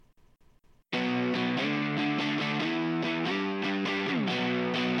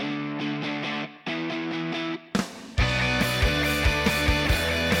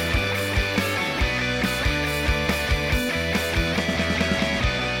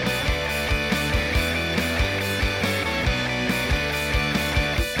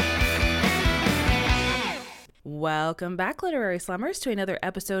Welcome back, literary slummers, to another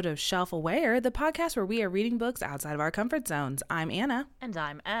episode of Shelf Aware, the podcast where we are reading books outside of our comfort zones. I'm Anna. And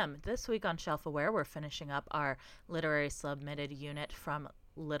I'm Em. This week on Shelf Aware, we're finishing up our literary submitted unit from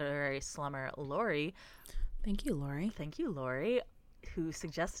literary slummer Lori. Thank you, Lori. Thank you, Lori, who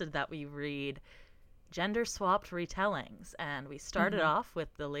suggested that we read gender-swapped retellings. And we started off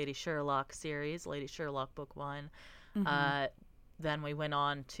with the Lady Sherlock series, Lady Sherlock Book 1. Then we went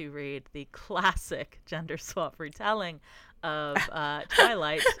on to read the classic gender swap retelling of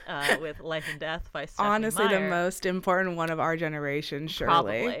Twilight with Life and Death by Stephanie Honestly, Meyer. the most important one of our generation,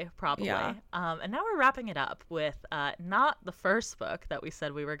 surely. Probably. Yeah. And now we're wrapping it up with not the first book that we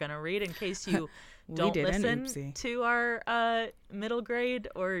said we were going to read, in case you don't listen to our middle grade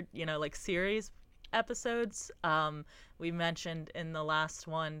or, like series episodes. We mentioned in the last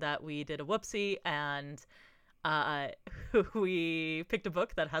one that we did a whoopsie and we picked a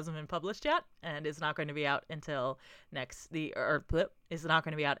book that hasn't been published yet and is not going to be out until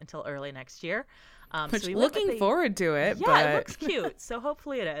early next year. Which, so looking forward to it. Yeah, but... it looks cute. So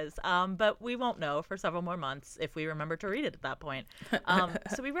hopefully it is. But we won't know for several more months if we remember to read it at that point.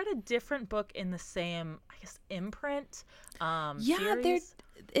 So we read a different book in the same, I guess, imprint. Series.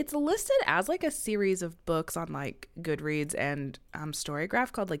 It's listed as like a series of books on like Goodreads and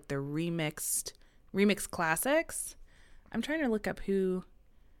Storygraph called like the Remix Classics. I'm trying to look up who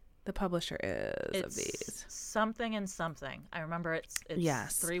the publisher is of these. Something and something. I remember it's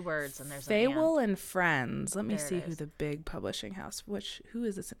yes. 3 words and there's Fable and Friends. Let me see who the big publishing house. Who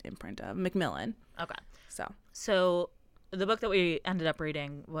is this an imprint of? Macmillan. Okay. So the book that we ended up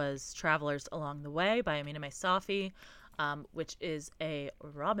reading was Travelers Along the Way by Aminah Safi, which is a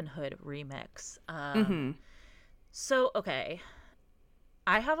Robin Hood remix. So okay.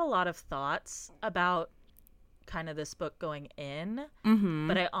 I have a lot of thoughts about kind of this book going in,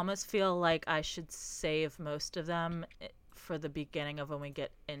 but I almost feel like I should save most of them for the beginning of when we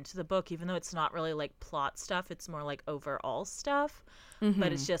get into the book, even though it's not really like plot stuff. It's more like overall stuff,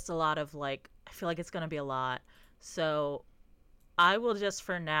 but it's just a lot of like, I feel like it's going to be a lot. So I will just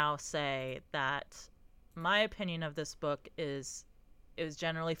for now say that my opinion of this book is it was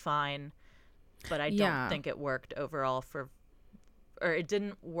generally fine, but I don't think it worked overall or it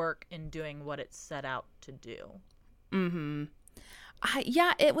didn't work in doing what it set out to do. It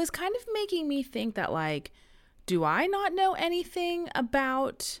was kind of making me think that, like, do I not know anything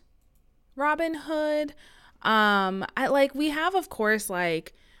about Robin Hood? We have, of course,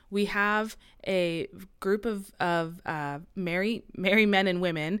 like, we have a group of merry men and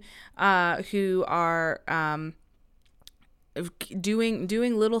women who are doing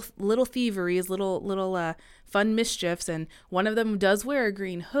little thieveries, little fun mischiefs, and one of them does wear a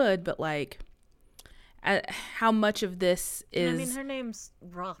green hood, but like how much of this is... I mean, her name's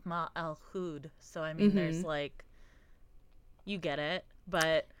Rahma al-Hood, so I mean there's like, you get it,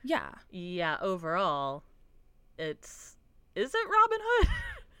 but yeah, overall is it Robin Hood?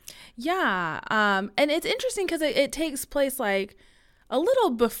 And it's interesting because it takes place like a little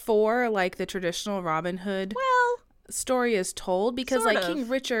before like the traditional Robin Hood story is told, because like King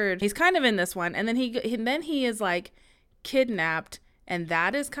Richard, he's kind of in this one, and then he is like kidnapped, and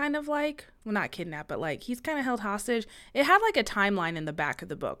that is kind of like, well, not kidnapped, but like he's kind of held hostage. It had like a timeline in the back of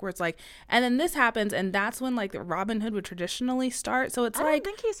the book where it's like, and then this happens, and that's when like the Robin Hood would traditionally start. So it's I don't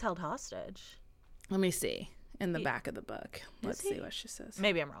think he's held hostage. Let me see in the back of the book. Let's see what she says.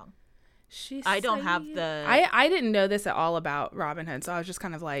 Maybe I'm wrong. I don't have the... I didn't know this at all about Robin Hood, so I was just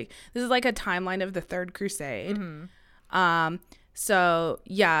kind of like, this is like a timeline of the Third Crusade. So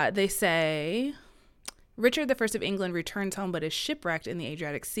yeah, they say Richard I of England returns home but is shipwrecked in the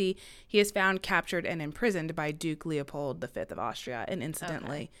Adriatic Sea. He is found, captured, and imprisoned by Duke Leopold V of Austria. And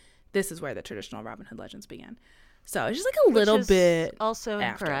incidentally, this is where the traditional Robin Hood legends began. So it's just like a little bit also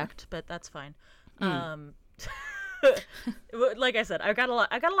incorrect, but that's fine. Like I said, I got a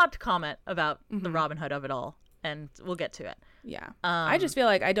lot to comment about the Robin Hood of it all, and we'll get to it. Yeah. I just feel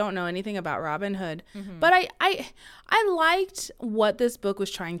like I don't know anything about Robin Hood, but I liked what this book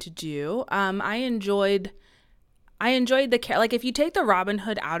was trying to do. I enjoyed the like, if you take the Robin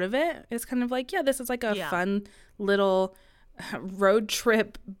Hood out of it, it's kind of like, this is like a fun little road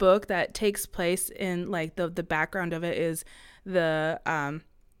trip book that takes place in like the background of it is the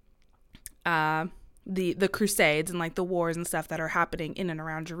Crusades and like the wars and stuff that are happening in and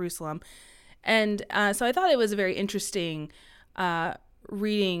around Jerusalem. And so I thought it was a very interesting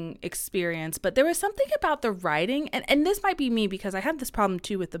reading experience, but there was something about the writing, and this might be me because I had this problem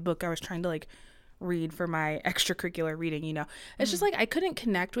too with the book I was trying to like read for my extracurricular reading, it's just like I couldn't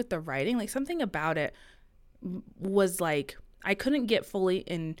connect with the writing. Like something about it was like I couldn't get fully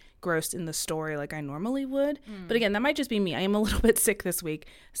engrossed in the story like I normally would. But again, that might just be me. I am a little bit sick this week,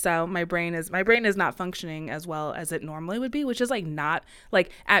 so my brain is not functioning as well as it normally would be, which is like not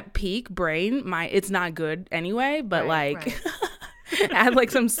like at peak brain. It's not good anyway. But right. Add like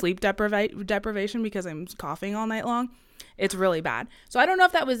some sleep deprivation because I'm coughing all night long. It's really bad. So I don't know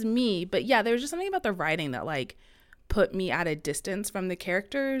if that was me, but yeah, there was just something about the writing that like put me at a distance from the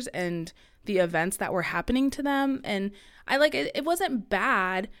characters and the events that were happening to them. And I like it. It wasn't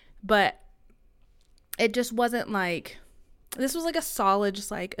bad, but it just wasn't like, this was like a solid,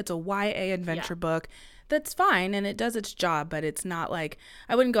 just like, it's a YA adventure book that's fine and it does its job, but it's not like,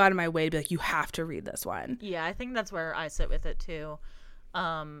 I wouldn't go out of my way to be like, you have to read this one. Yeah, I think that's where I sit with it too.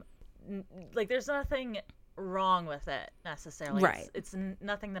 Like there's nothing wrong with it necessarily, right? It's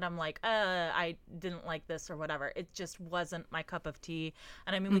nothing that I'm like I didn't like this or whatever. It just wasn't my cup of tea.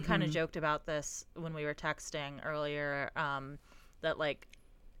 And I mean, we kind of joked about this when we were texting earlier, that like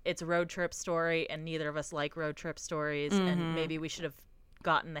it's a road trip story and neither of us like road trip stories, and maybe we should have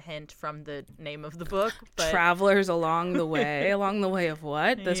gotten the hint from the name of the book, but travelers along the way. Along the way of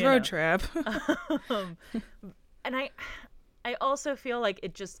what? This road trip. And I also feel like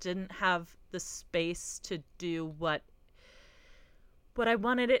it just didn't have the space to do what I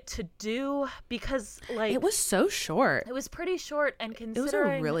wanted it to do, because like it was so short. It was pretty short, and considering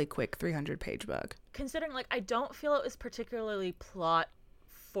it was a really quick 300-page book. Considering like I don't feel it was particularly plot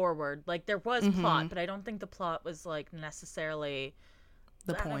forward. Like there was plot, but I don't think the plot was like necessarily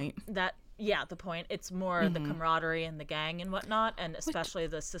the point. The point. It's more the camaraderie and the gang and whatnot, and especially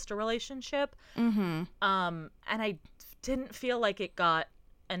the sister relationship. And I didn't feel like it got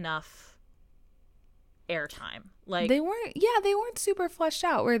enough airtime. Like they weren't super fleshed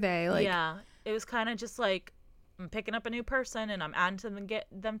out, were they? Like, yeah, it was kind of just like, I'm picking up a new person and I'm adding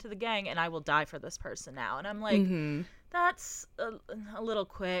them to the gang, and I will die for this person now. And I'm like, that's a little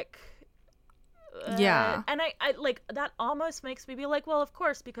quick. Yeah. And I like, that almost makes me be like, well, of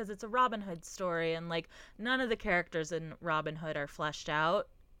course, because it's a Robin Hood story, and like none of the characters in Robin Hood are fleshed out,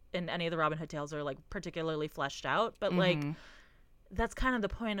 and any of the Robin Hood tales are like particularly fleshed out, but like that's kind of the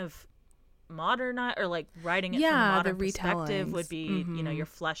point of modern, or like writing it from a modern perspective would be, you know, you're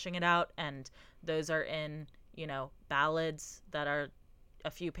fleshing it out, and those are in, you know, ballads that are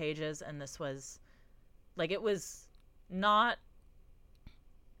a few pages, and this was like, it was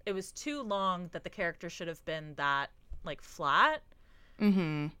too long that the character should have been that like flat.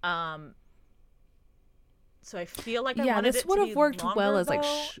 So I feel like I wanted this it would to have be worked longer, well as like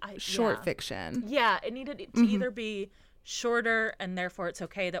though. short fiction. Yeah, it needed to either be shorter, and therefore it's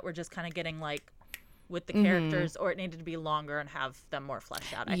okay that we're just kind of getting like with the characters, or it needed to be longer and have them more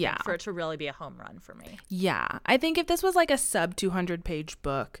fleshed out. I think for it to really be a home run for me. Yeah, I think if this was like a sub 200-page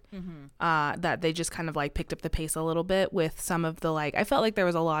book, that they just kind of like picked up the pace a little bit with some of the like, I felt like there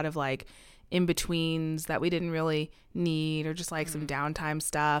was a lot of like in betweens that we didn't really need, or just like some downtime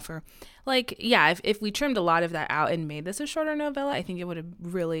stuff, or like, yeah, if we trimmed a lot of that out and made this a shorter novella, I think it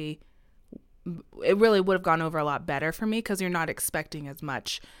really would have gone over a lot better for me, because you're not expecting as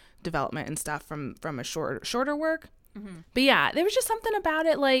much development and stuff from a shorter work. But yeah, there was just something about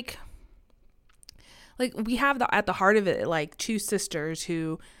it, like we have at the heart of it like two sisters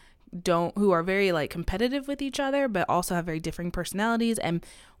who are very like competitive with each other, but also have very differing personalities, and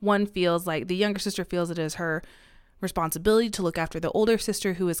one feels like, the younger sister feels it is her responsibility to look after the older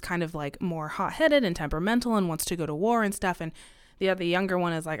sister, who is kind of like more hot-headed and temperamental and wants to go to war and stuff, and the younger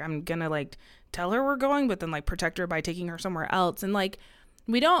one is like, I'm gonna like tell her we're going, but then like protect her by taking her somewhere else. And like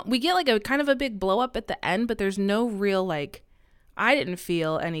we get like a kind of a big blow up at the end, but there's no real like, I didn't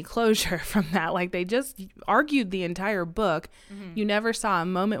feel any closure from that. Like they just argued the entire book. You never saw a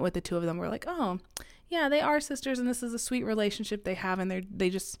moment with the two of them where like, oh yeah, they are sisters and this is a sweet relationship they have, and they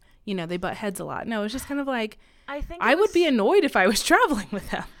just, you know, they butt heads a lot. No, it's just kind of like, I would be annoyed if I was traveling with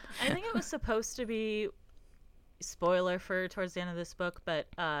them. I think it was supposed to be, spoiler for towards the end of this book, but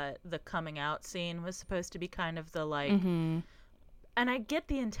the coming out scene was supposed to be kind of the like, and I get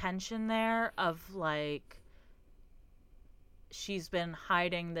the intention there of like, she's been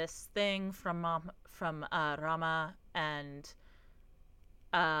hiding this thing from Rama, and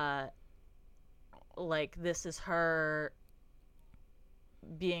like this is her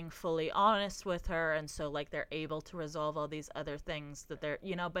being fully honest with her, and so like they're able to resolve all these other things that they're,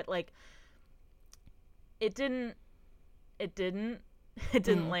 you know, but like it didn't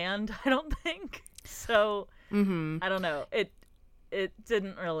land, I don't think so. I don't know, it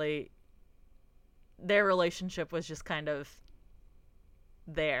didn't really, their relationship was just kind of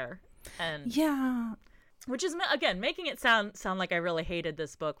there. And yeah, which is, again, making it sound like I really hated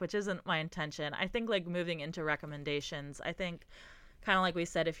this book, which isn't my intention. I think, like, moving into recommendations, I think, kind of like we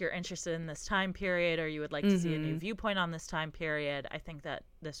said, if you're interested in this time period or you would like to see a new viewpoint on this time period, I think that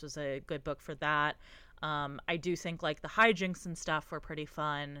this was a good book for that. I do think, like, the hijinks and stuff were pretty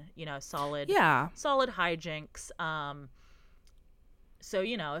fun, you know, solid hijinks. So,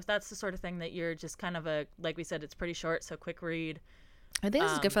 you know, if that's the sort of thing that you're just kind of like we said, it's pretty short, so quick read. I think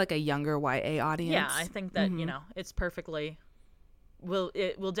this is good for, like, a younger YA audience. Yeah, I think that, you know, it's perfectly,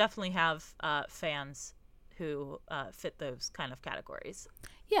 it will definitely have fans who fit those kind of categories.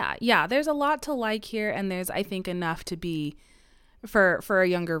 Yeah, there's a lot to like here, and there's, I think, enough to be for a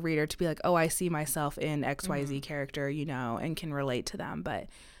younger reader to be like, oh, I see myself in XYZ character, you know, and can relate to them. But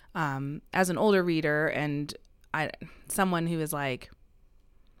as an older reader and someone who is like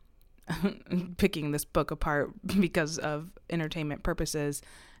picking this book apart because of entertainment purposes,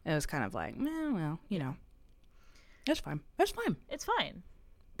 it was kind of like, well, you know, it's fine. It's fine.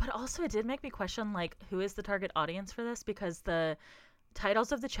 But also it did make me question, like, who is the target audience for this? Because the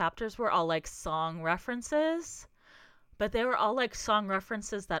titles of the chapters were all, like, song references. But they were all, like, song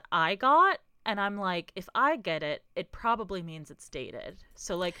references that I got. And I'm like, if I get it, it probably means it's dated.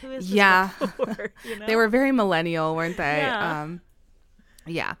 So, like, who is this for? You know? They were very millennial, weren't they?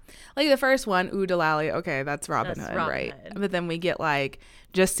 Yeah. Like the first one, Ooh Delali, okay, that's Robin Hood, right? But then we get, like,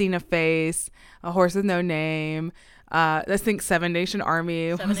 Just Seen a Face, A Horse with No Name. I think Seven Nation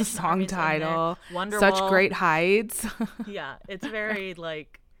Army was a song title. Such Great Heights. Yeah, it's very,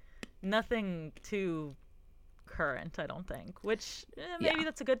 like, nothing too current, I don't think. Which maybe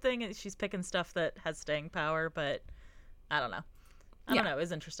that's a good thing. She's picking stuff that has staying power, but I don't know. I don't know. It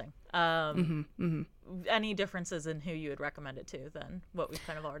was interesting. Any differences in who you would recommend it to than what we've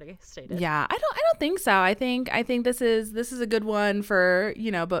kind of already stated? Yeah, I don't think so. I think this is a good one for,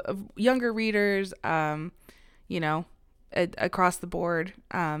 you know, but younger readers. You know, across the board.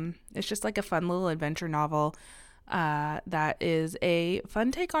 It's just like a fun little adventure novel that is a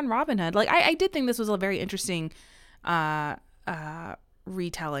fun take on Robin Hood. Like, I did think this was a very interesting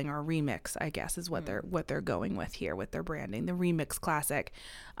retelling or remix, I guess, is what they're going with here with their branding, the remix classic.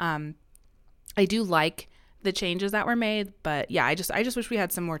 I do like the changes that were made, but yeah, I just wish we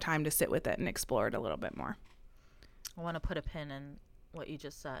had some more time to sit with it and explore it a little bit more. I want to put a pin in what you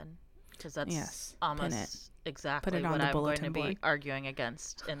just said, because that's almost exactly what I'm going to be arguing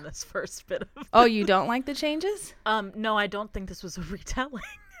against in this first bit of. Oh, you don't like the changes? No, I don't think this was a retelling.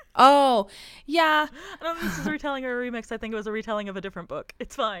 Oh, yeah. I don't think this is a retelling or a remix. I think it was a retelling of a different book.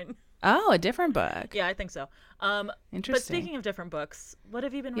 It's fine. Oh, a different book. Yeah, I think so. Interesting. But speaking of different books, what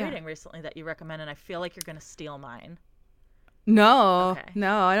have you been reading recently that you recommend? And I feel like you're going to steal mine. No,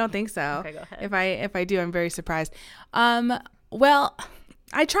 I don't think so. Okay, go ahead. If I do, I'm very surprised. Well,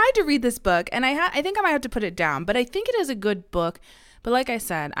 I tried to read this book, and I think I might have to put it down, but I think it is a good book. But like I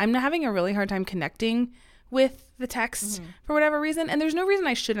said, I'm having a really hard time connecting with the text for whatever reason, and there's no reason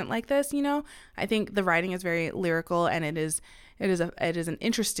I shouldn't like this. You know, I think the writing is very lyrical, and it is an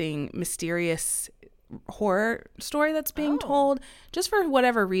interesting, mysterious horror story that's being told. Just for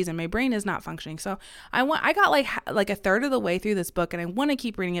whatever reason, my brain is not functioning. So I got like a third of the way through this book, and I want to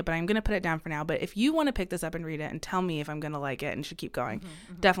keep reading it, but I'm going to put it down for now. But if you want to pick this up and read it and tell me if I'm going to like it and should keep going,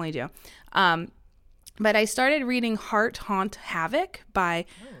 definitely do. But I started reading Heart Haunt Havoc by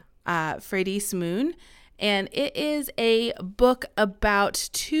Freydis Moon. And it is a book about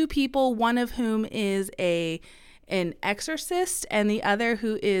two people, one of whom is an exorcist and the other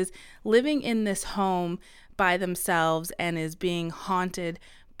who is living in this home by themselves and is being haunted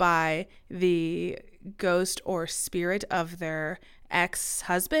by the ghost or spirit of their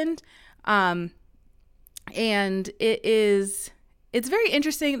ex-husband. And it's very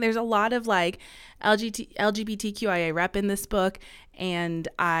interesting. There's a lot of like LGBTQIA rep in this book, and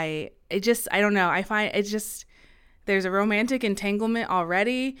I don't know. I find it's just, there's a romantic entanglement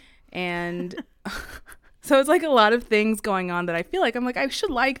already, and so it's like a lot of things going on that I feel like I'm like, I should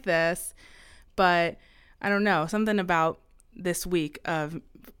like this, but I don't know, something about this week of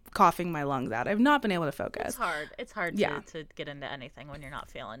coughing my lungs out, I've not been able to focus. It's hard to get into anything when you're not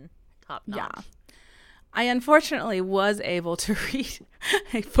feeling top notch. Yeah. I unfortunately was able to read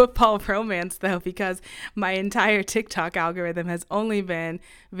a football romance, though, because my entire TikTok algorithm has only been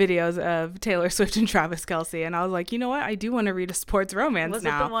videos of Taylor Swift and Travis Kelce. And I was like, you know what? I do want to read a sports romance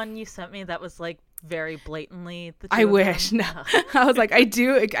now. Was it the one you sent me that was like very blatantly the two I of wish. them? No. I was like, I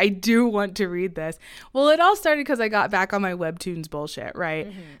do want to read this. Well, it all started because I got back on my Webtoons bullshit,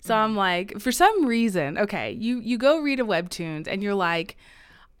 right? I'm like, for some reason, okay, you go read a Webtoons and you're like,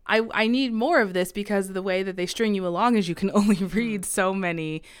 I need more of this because the way that they string you along is you can only read so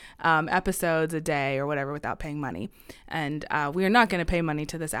many episodes a day or whatever without paying money. And we are not going to pay money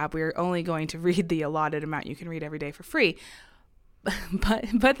to this app. We are only going to read the allotted amount you can read every day for free.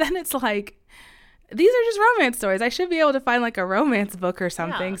 But then it's like, these are just romance stories. I should be able to find like a romance book or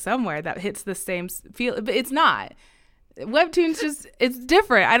something somewhere that hits the same feel, but it's not. Webtoons just, it's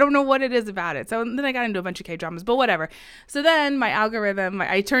different. I don't know what it is about it. So then I got into a bunch of K-dramas, but whatever. So then my algorithm,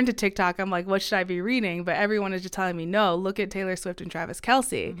 I turned to TikTok. I'm like, what should I be reading? But everyone is just telling me, no, look at Taylor Swift and Travis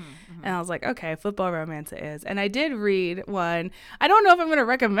Kelce. And I was like, okay, football romance it is. And I did read one. I don't know if I'm going to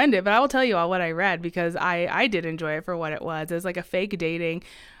recommend it, but I will tell you all what I read because I did enjoy it for what it was. It was like a fake dating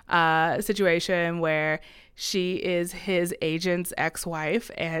situation where she is his agent's ex-wife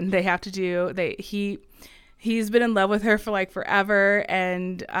and they have to do, he's been in love with her for like forever,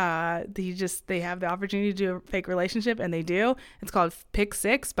 and they have the opportunity to do a fake relationship, and they do. It's called Pick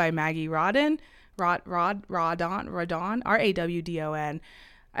Six by Maggie Rodon, Rawdon.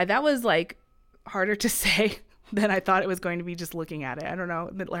 That was like harder to say than I thought it was going to be just looking at it. I don't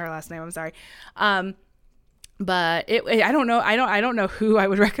know her last name. I'm sorry. But I don't know. I don't know who I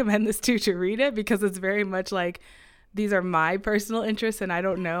would recommend this to read it because it's very much like, these are my personal interests, and I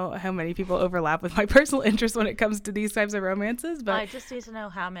don't know how many people overlap with my personal interests when it comes to these types of romances. But I just need to know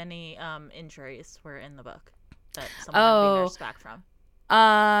how many injuries were in the book that someone had to be nursed back from.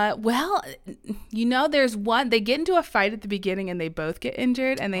 Well, there's one. They get into a fight at the beginning, and they both get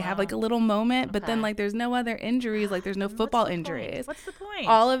injured, and they have like a little moment. But then like there's no other injuries. Like there's no football injuries. What's the point?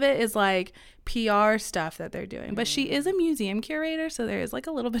 All of it is like PR stuff that they're doing. But she is a museum curator, so there is like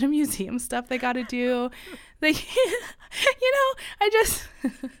a little bit of museum stuff they got to do. They,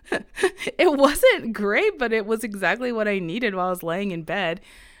 it wasn't great, but it was exactly what I needed while I was laying in bed.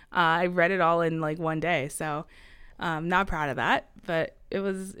 I read it all in like one day, so not proud of that, but it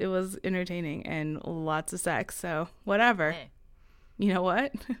was entertaining and lots of sex. So whatever. Hey. You know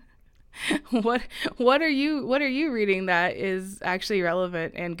what? What are you reading that is actually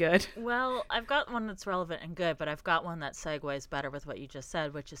relevant and good? Well, I've got one that's relevant and good, but I've got one that segues better with what you just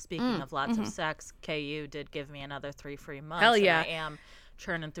said, which is speaking of lots of sex. KU did give me another 3 free months. Hell yeah! And I am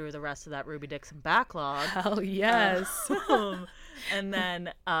churning through the rest of that Ruby Dixon backlog. Hell yes! And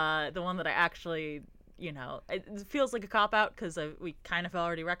then the one that I actually, it feels like a cop out because we kind of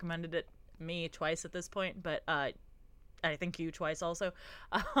already recommended it me twice at this point, but I think you twice also.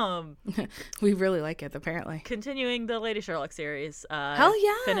 We really like it, apparently. Continuing the Lady Sherlock series. Hell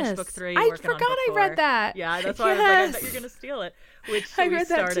yes! Finished book 3. I forgot I read that. Yeah, that's why I was like, I bet you're going to steal it. Which we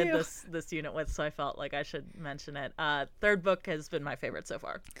started this unit with, so I felt like I should mention it. Third book has been my favorite so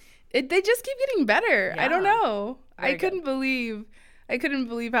far. They just keep getting better. Yeah. I don't know. Very I couldn't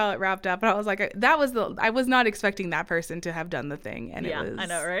believe how it wrapped up. And I was like, I was not expecting that person to have done the thing. And yeah, it was, I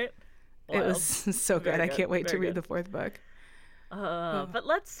know, right? Wild. It was so good. I can't wait to read the 4th book. But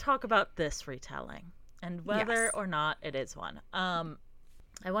let's talk about this retelling and whether or not it is one.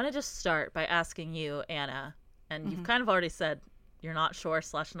 I want to just start by asking you, Anna, and you've kind of already said you're not sure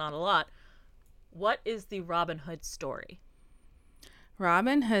 / not a lot. What is the Robin Hood story?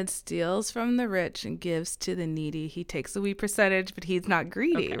 Robin Hood steals from the rich and gives to the needy. He takes a wee percentage, but he's not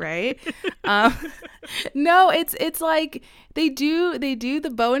greedy, right? No, it's like they do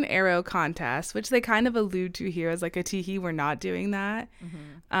the bow and arrow contest, which they kind of allude to here as like a teehee. We're not doing that.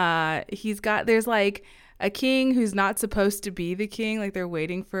 There's like a king who's not supposed to be the king. Like they're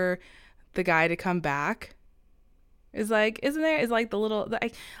waiting for the guy to come back. Is like, isn't there? Is like the little.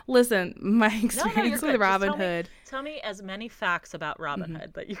 Listen, my experience with Robin Hood. Tell me as many facts about Robin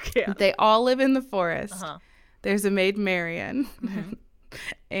Hood that you can. They all live in the forest. There's a maid Marian,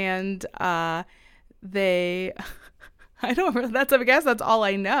 and they. I don't. I guess that's all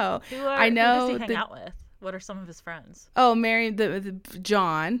I know. Who does he hang out with? What are some of his friends? Oh, Marian, the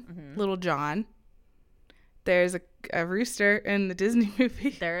John, little John. There's a rooster in the Disney movie.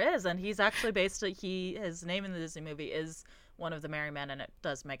 There is, and he's actually his name in the Disney movie is one of the Merry Men, and it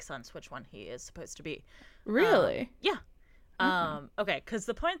does make sense which one he is supposed to be. Really? Yeah. Okay, because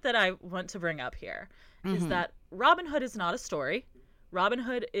the point that I want to bring up here is that Robin Hood is not a story. Robin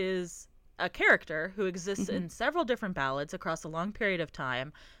Hood is a character who exists in several different ballads across a long period of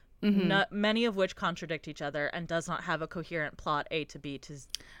time, many of which contradict each other and does not have a coherent plot A to B to C.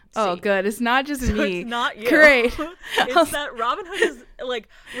 Oh, good. It's not just me. It's not you. Great. It's that Robin Hood is like,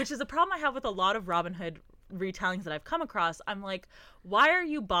 which is a problem I have with a lot of Robin Hood retellings that I've come across. I'm like, why are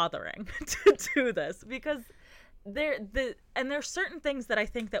you bothering to do this? Because there's certain things that I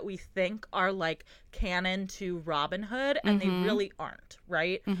think that we think are like canon to Robin Hood, and they really aren't,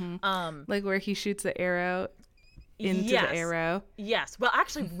 right? Like where he shoots the arrow. into the arrow. Yes. Well,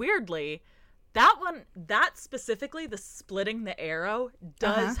 actually, weirdly, that specifically, the splitting the arrow,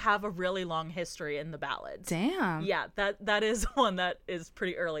 does have a really long history in the ballads. Damn. Yeah, that is one that is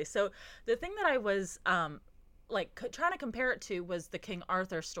pretty early. So the thing that I was trying to compare it to was the King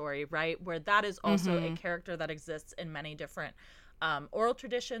Arthur story, right? Where that is also a character that exists in many different oral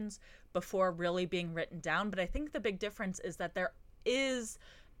traditions before really being written down. But I think the big difference is that there is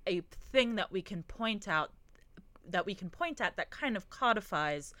a thing that we can point at that kind of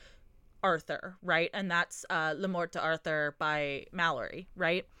codifies Arthur, right? And that's Le Morte d'Arthur by Mallory,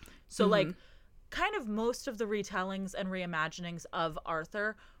 right? So like kind of most of the retellings and reimaginings of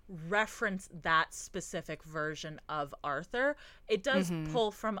Arthur reference that specific version of Arthur. It does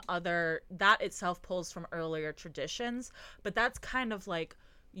pull from that itself pulls from earlier traditions, but that's kind of like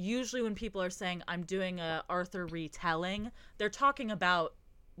usually when people are saying I'm doing a Arthur retelling, they're talking about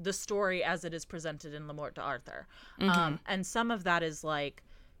the story as it is presented in Le Morte d'Arthur. And some of that is like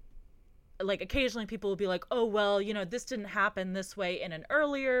occasionally people will be like, oh, well, this didn't happen this way in an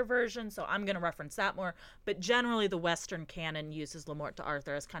earlier version, so I'm going to reference that more. But generally the Western canon uses Le Morte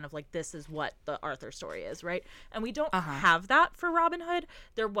d'Arthur as kind of like, this is what the Arthur story is, right? And we don't have that for Robin Hood.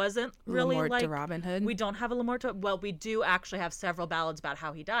 There wasn't really Le Morte de Robin Hood. We don't have a Le Morte. Well, we do actually have several ballads about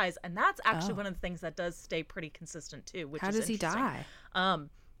how he dies, and that's actually one of the things that does stay pretty consistent too, which is interesting. How does he die?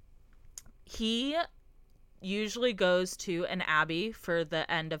 He usually goes to an abbey for the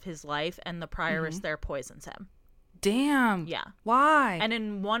end of his life, and the prioress there poisons him. Damn. Yeah. Why? And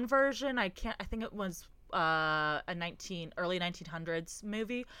in one version, I think it was a early 1900s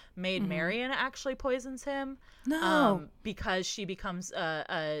movie, Maid Marian actually poisons him. No. Because she becomes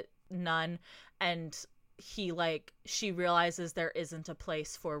a nun, and she realizes there isn't a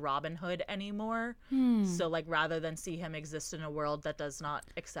place for Robin Hood anymore. So like rather than see him exist in a world that does not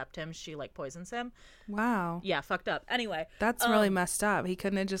accept him, she like poisons him. Wow. Yeah, fucked up. Anyway, that's really messed up. He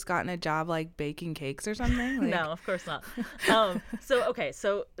couldn't have just gotten a job like baking cakes or something. Like... No, of course not.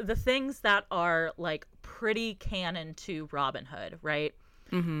 So the things that are like pretty canon to Robin Hood, right?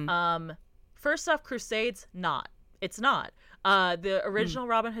 First off, Crusades, it's not. The original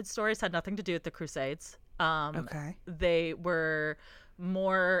Robin Hood stories had nothing to do with the Crusades. They were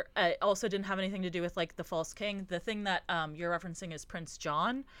more also didn't have anything to do with like the false king. The thing that you're referencing is Prince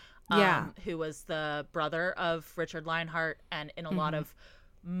John, who was the brother of Richard Lionheart, and in a lot of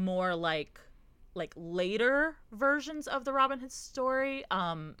more like later versions of the Robin Hood story,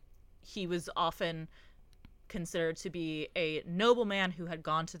 he was often considered to be a nobleman who had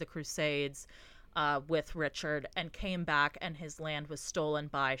gone to the Crusades with Richard and came back, and his land was stolen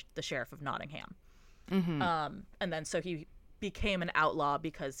by the Sheriff of Nottingham. And then so he became an outlaw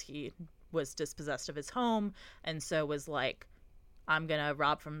because he was dispossessed of his home, and so was like, I'm gonna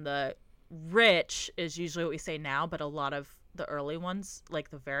rob from the rich is usually what we say now, but a lot of the early ones, like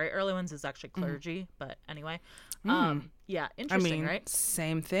the very early ones, is actually clergy. But anyway, yeah, interesting, right?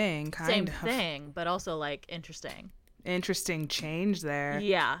 Same thing, same thing, but also like interesting change there.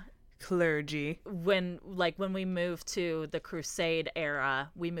 Yeah. Clergy. When we move to the Crusade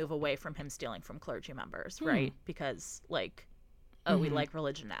era, we move away from him stealing from clergy members, right? Because like, we like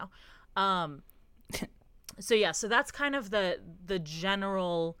religion now. So that's kind of the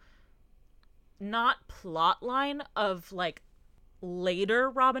general, not plot line of like later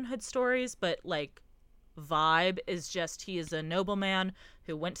Robin Hood stories, but like vibe is just he is a nobleman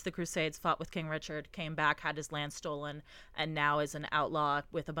who went to the Crusades, fought with King Richard, came back, had his land stolen, and now is an outlaw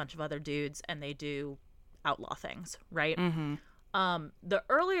with a bunch of other dudes, and they do outlaw things, right? The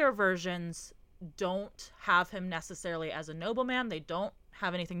earlier versions don't have him necessarily as a nobleman. They don't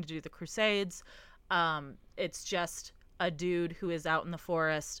have anything to do with the Crusades. It's just a dude who is out in the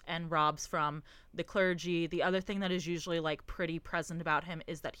forest and robs from the clergy. The other thing that is usually like pretty present about him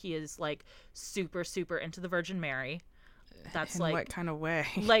is that he is like super, super into the Virgin Mary. That's in like what kind of way?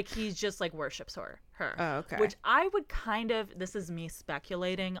 Like he's just like worships her. Oh, okay. Which I would kind of, this is me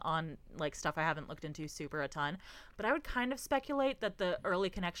speculating on like stuff I haven't looked into super a ton, but I would kind of speculate that the early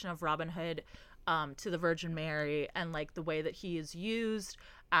connection of Robin Hood to the Virgin Mary and like the way that he is used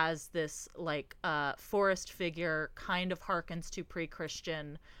as this like forest figure kind of harkens to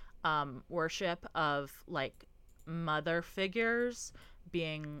pre-Christian worship of like mother figures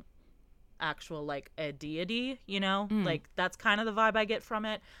being actual like a deity, like that's kind of the vibe I get from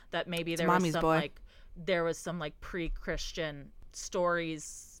it, that maybe there was some like pre-Christian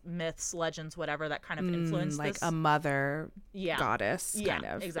stories, myths, legends, whatever that kind of influenced like this. A mother goddess kind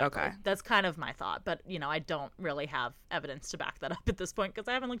of. Exactly. Okay, that's kind of my thought, but I don't really have evidence to back that up at this point because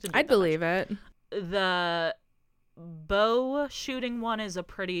I haven't looked into it. I'd believe it. The bow shooting one is a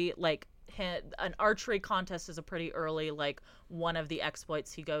pretty like an archery contest is a pretty early, like, one of the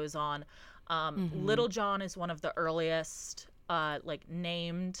exploits he goes on. Little John is one of the earliest, like,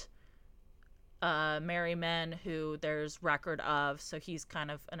 named merry men who there's record of, so he's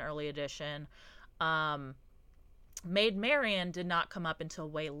kind of an early addition. Maid Marian did not come up until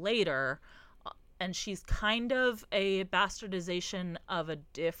way later, and she's kind of a bastardization of a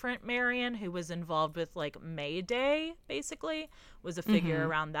different Marian who was involved with, like, May Day, basically, was a figure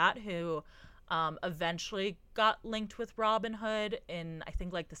around that who eventually got linked with Robin Hood in, I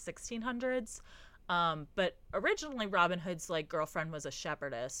think, like, the 1600s. But originally Robin Hood's, like, girlfriend was a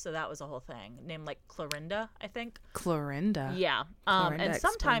shepherdess, so that was a whole thing, named, like, Clorinda, I think. Clorinda? Yeah. And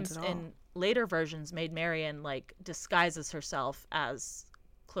sometimes in later versions, Maid Marian, like, disguises herself as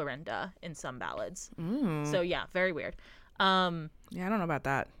Clorinda in some ballads. So yeah, very weird. Yeah, I don't know about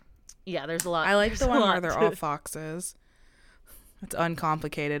that. Yeah, there's a lot. I like the one where they're all foxes. It's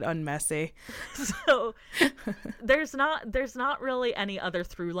uncomplicated, unmessy. So there's not really any other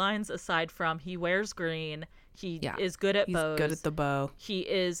through lines aside from he wears green, he is good at bows. He's good at the bow. He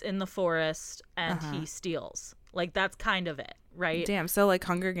is in the forest and he steals. Like, that's kind of it, right? Damn, so like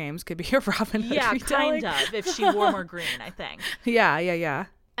Hunger Games could be a Robin Hood retelling? Kind of, if she wore more green, I think. Yeah.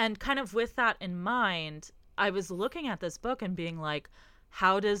 And kind of with that in mind, I was looking at this book and being like,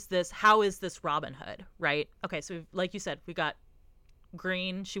 how is this Robin Hood, right? Okay, so like you said, we got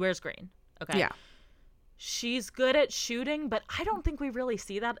green. She wears green. Okay. Yeah. She's good at shooting, but I don't think we really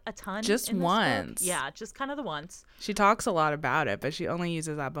see that a ton. Just in this once. book. Yeah, just kind of the once. She talks a lot about it, but she only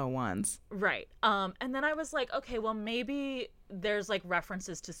uses that bow once. Right. And then I was like, okay, well, maybe there's, like,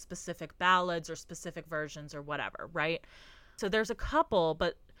 references to specific ballads or specific versions or whatever, right? So there's a couple,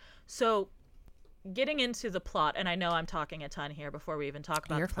 but so getting into the plot, and I know I'm talking a ton here before we even talk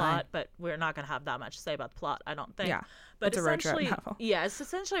about the plot, fine. but we're not going to have that much to say about the plot, I don't think. Yeah, but it's a road trip novel. Yeah, it's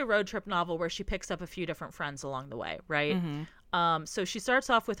essentially a road trip novel where she picks up a few different friends along the way, right? So she starts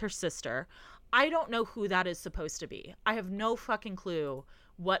off with her sister. I don't know who that is supposed to be. I have no fucking clue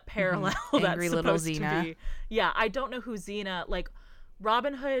what parallel that's Angry little supposed to Xena. be. Yeah, I don't know who Xena, like,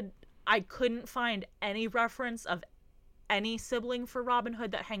 Robin Hood, I couldn't find any reference of any sibling for Robin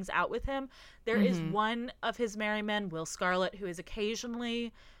Hood that hangs out with him. There is one of his merry men, Will Scarlet, who is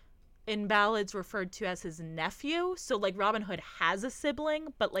occasionally in ballads referred to as his nephew. So, like, Robin Hood has a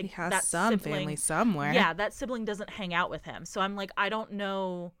sibling, but, like, he has that some sibling, family somewhere. Yeah, that sibling doesn't hang out with him. So I'm like, I don't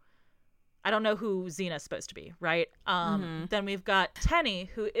know who Xena's supposed to be, right? Then we've got Tenny,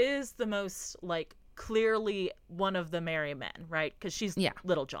 who is the most, like, clearly one of the merry men, right? Because she's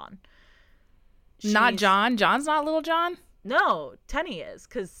Little John. Not John. John's not Little John? No, Tenny is,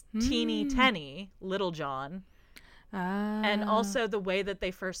 because Teeny Tenny, Little John. And also the way that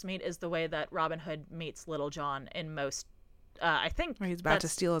they first meet is the way that Robin Hood meets Little John in most, I think. Where he's about to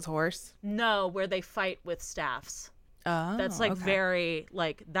steal his horse? No, where they fight with staffs. Oh, that's, like, very,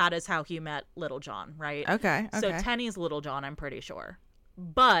 like, that is how he met Little John, right? Okay. So Tenny's Little John, I'm pretty sure.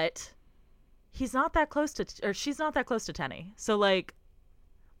 But he's not that close to, or she's not that close to Tenny. So, like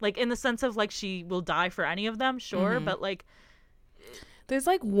in the sense of, like, she will die for any of them, sure, but, like, there's,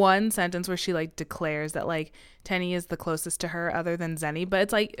 like, one sentence where she, like, declares that, like, Tenny is the closest to her other than Zenny, but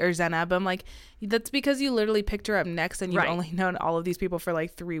it's like, or Zenna, but I'm like, that's because you literally picked her up next and you've only known all of these people for,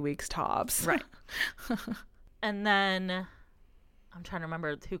 like, 3 weeks tops. Right. And then I'm trying to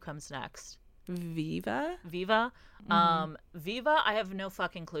remember who comes next. Viva. Viva, I have no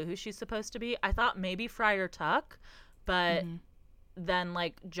fucking clue who she's supposed to be. I thought maybe Friar Tuck, but then,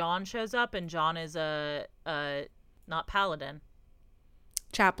 like, John shows up, and John is a not paladin.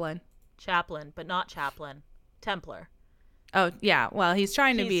 Chaplain, but not chaplain. Templar. Oh, yeah. Well, he's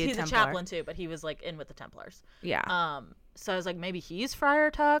trying to be a Templar. He's a chaplain, too, but he was, like, in with the Templars. Yeah. So I was like, maybe he's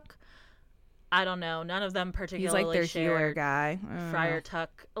Friar Tuck? I don't know. None of them particularly he's, like, their healer guy. Friar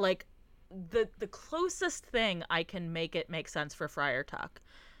Tuck. Like, the closest thing I can make it make sense for Friar Tuck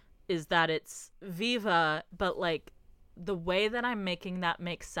is that it's Viva, but, like, the way that I'm making that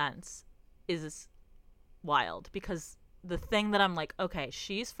make sense is wild, because the thing that I'm like, okay,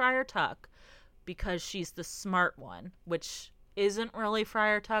 she's Friar Tuck because she's the smart one, which isn't really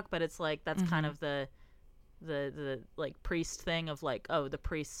Friar Tuck, but it's like, that's kind of the like priest thing of, like, oh, the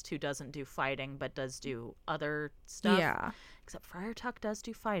priest who doesn't do fighting but does do other stuff. Yeah. Except Friar Tuck does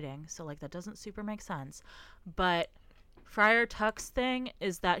do fighting, so, like, that doesn't super make sense. But Friar Tuck's thing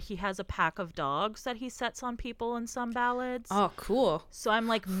is that he has a pack of dogs that he sets on people in some ballads. Oh, cool. So I'm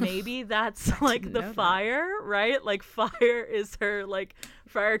like, maybe that's, like, the fire, right? Like, fire is her, like,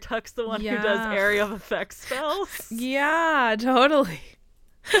 Friar Tuck's the one who does area of effect spells. Yeah, totally.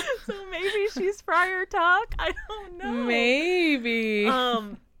 So maybe she's Friar Tuck. I don't know. Maybe.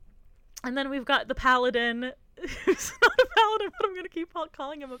 And then we've got the paladin. Who's not a paladin, but I'm going to keep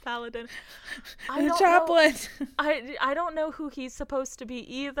calling him a paladin. The chaplain. I don't know who he's supposed to be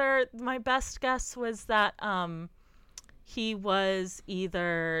either. My best guess was that he was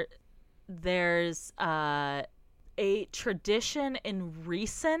either, there's a tradition in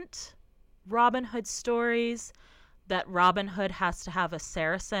recent Robin Hood stories that Robin Hood has to have a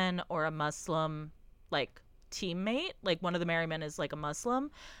Saracen or a Muslim like teammate, like one of the merry men is like a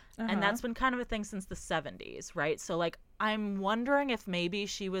Muslim. And that's been kind of a thing since the 70s, right? So like I'm wondering if maybe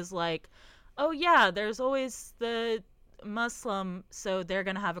she was like, oh yeah, there's always the Muslim, so they're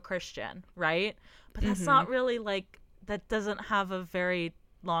gonna have a Christian, right? But that's not really like, that doesn't have a very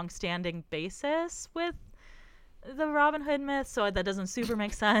long-standing basis with the Robin Hood myth, so that doesn't super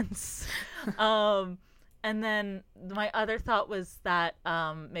make sense. And then my other thought was that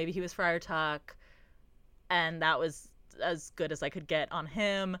maybe he was Friar Tuck, and that was as good as I could get on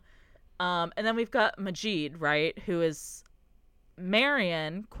him. And then we've got Majid, right, who is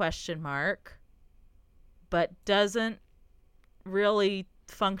Marion, ? But doesn't really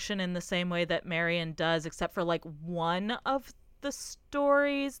function in the same way that Marion does, except for like one of the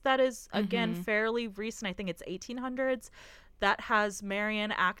stories that is, again, fairly recent. I think it's 1800s, that has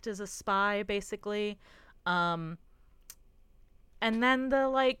Marion act as a spy, basically. And then the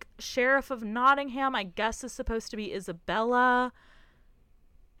like Sheriff of Nottingham, I guess, is supposed to be Isabella.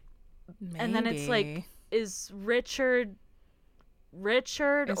 Maybe. And then it's like, is Richard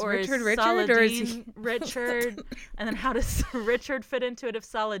or is Saladin Richard? And then how does Richard fit into it if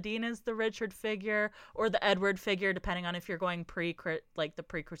Saladin is the Richard figure or the Edward figure, depending on if you're going the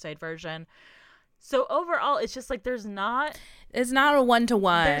pre-Crusade version. So overall, it's just like it's not a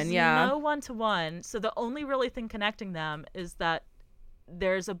one-to-one. There's no one-to-one. So the only really thing connecting them is that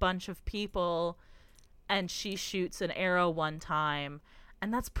there's a bunch of people and she shoots an arrow one time,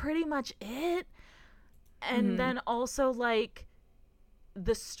 and that's pretty much it. And then also like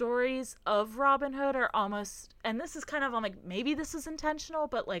the stories of Robin Hood are almost, and this is kind of, I'm like, maybe this is intentional,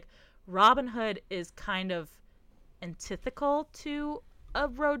 but like Robin Hood is kind of antithetical to a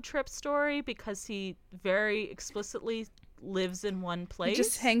road trip story because he very explicitly lives in one place. He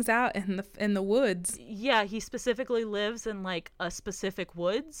just hangs out in the woods. Yeah, he specifically lives in like a specific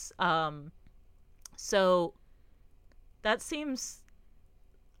woods. So that seems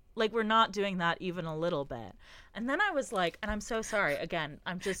like we're not doing that even a little bit. And then I was like, and I'm so sorry, again,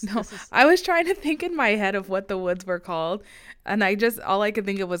 I was trying to think in my head of what the woods were called, and all I could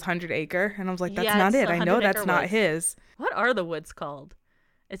think of was 100 Acre, and I was like, that's not it. I know that's not his. What are the woods called?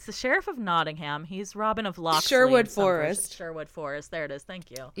 It's the Sheriff of Nottingham. He's Robin of Locksley. Sherwood Forest. Sherwood Forest. There it is.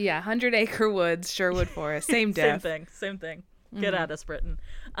 Thank you. Yeah, 100 Acre Woods, Sherwood Forest. Same diff. Same thing. Get at us, Britain.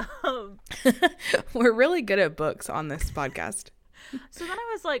 We're really good at books on this podcast. So then I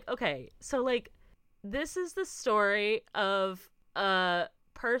was like, okay, so like this is the story of a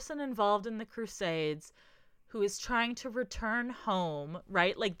person involved in the Crusades who is trying to return home,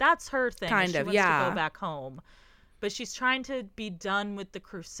 right? Like that's her thing. She wants to go back home. But she's trying to be done with the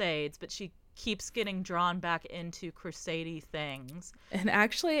Crusades, but she keeps getting drawn back into crusade-y things. And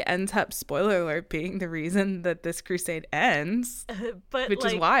actually ends up, spoiler alert, being the reason that this crusade ends, which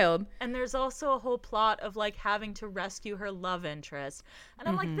is wild. And there's also a whole plot of like having to rescue her love interest. And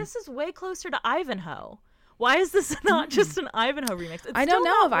I'm like, this is way closer to Ivanhoe. Why is this not just an Ivanhoe remix? I don't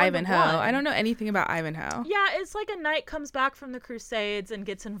know of Ivanhoe. I don't know anything about Ivanhoe. Yeah, it's like a knight comes back from the Crusades and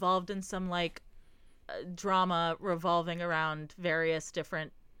gets involved in some like drama revolving around various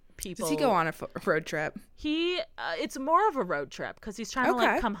different people. Does he go on a road trip? It's more of a road trip because he's trying to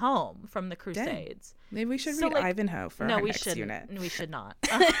like come home from the Crusades. Dang. Maybe we should read Ivanhoe for our next unit. We should not.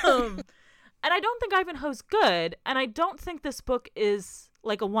 And I don't think Ivanhoe's good, and I don't think this book is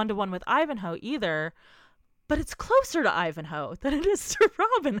like a one-to-one with Ivanhoe either. But it's closer to Ivanhoe than it is to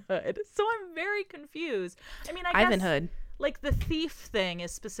Robin Hood. So I'm very confused. I mean, I guess like the thief thing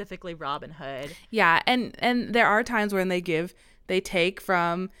is specifically Robin Hood. Yeah, and there are times when they take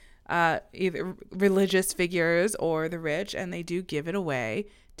from either religious figures or the rich, and they do give it away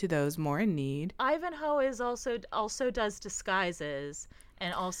to those more in need. Ivanhoe is also does disguises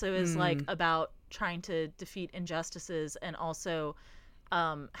and also is like about trying to defeat injustices, and also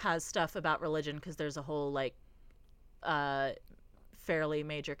has stuff about religion because there's a whole like fairly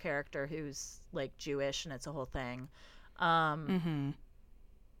major character who's like Jewish, and it's a whole thing.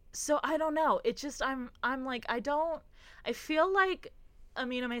 So I don't know. It just I'm like I feel like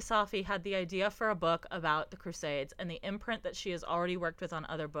Aminah May Safi had the idea for a book about the Crusades, and the imprint that she has already worked with on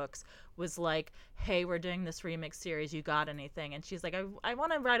other books was like, hey, we're doing this remix series, you got anything? And she's like, I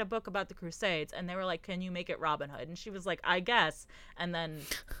want to write a book about the Crusades. And they were like, can you make it Robin Hood? And she was like, I guess. And then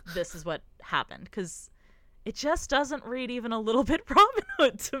this is what happened, because it just doesn't read even a little bit Robin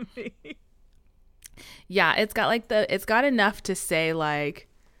Hood to me. Yeah, it's got enough to say, like,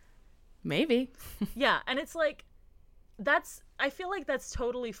 maybe. Yeah, and it's like, I feel like that's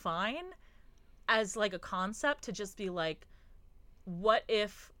totally fine as like a concept, to just be like, what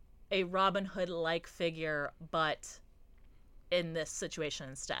if a Robin Hood like figure, but in this situation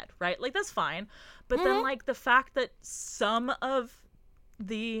instead, right? Like, that's fine. But then like the fact that some of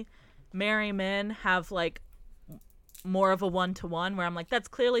the merry men have like more of a one-to-one, where I'm like, that's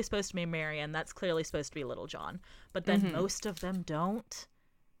clearly supposed to be Mary and that's clearly supposed to be Little John, but then most of them don't.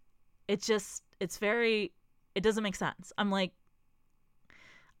 It doesn't make sense. I'm like,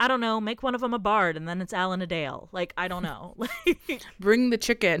 I don't know, make one of them a bard and then it's Alan a Dale. Like, I don't know. Bring the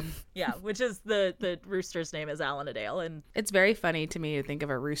chicken. Yeah, which is the rooster's name is Alan a Dale. And it's very funny to me to think of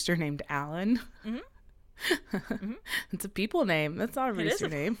a rooster named Alan. It's a people name. That's not a rooster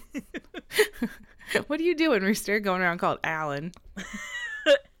name. What are you doing, rooster, going around called Alan?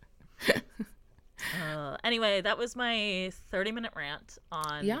 Anyway, that was my 30-minute rant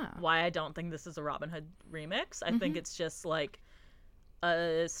on why I don't think this is a Robin Hood remix. I think it's just like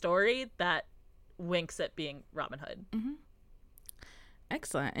a story that winks at being Robin Hood.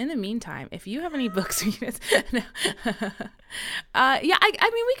 Excellent. In the meantime, if you have any books, I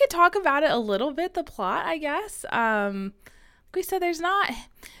mean, we could talk about it a little bit, the plot, I guess. We said there's not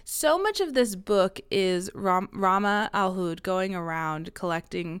so much of this book is Rama al-Hud going around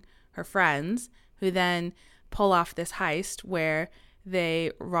collecting her friends, who then pull off this heist where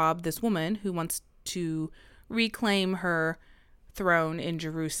they rob this woman who wants to reclaim her throne in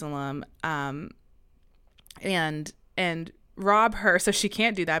Jerusalem, and rob her, so she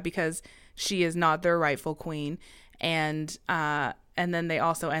can't do that because she is not their rightful queen, and then they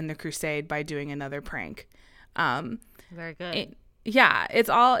also end the crusade by doing another prank. Very good.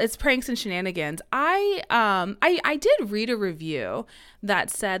 It's pranks and shenanigans. I did read a review that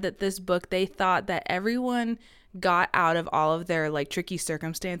said that this book, they thought that everyone got out of all of their like tricky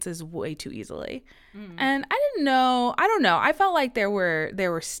circumstances way too easily. And I don't know. I felt like there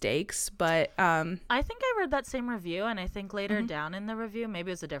were stakes, but I think I read that same review, and I think later down in the review,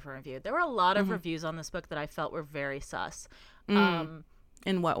 maybe it was a different review, there were a lot of reviews on this book that I felt were very sus. In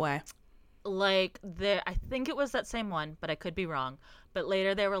what way? Like, I think it was that same one, but I could be wrong. But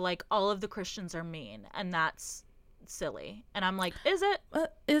later they were like, all of the Christians are mean, and that's silly. And I'm like, is it?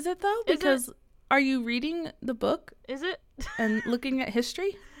 Is it though? Because are you reading the book? Is it? And looking at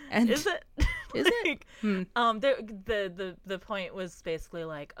history? And is it? Is like, it? The point was basically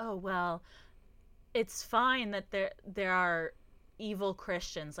like, oh well, it's fine that there are evil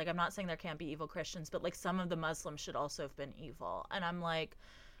Christians. Like, I'm not saying there can't be evil Christians, but like some of the Muslims should also have been evil. And I'm like,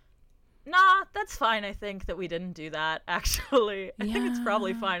 nah, that's fine. I think that we didn't do that, actually. I think it's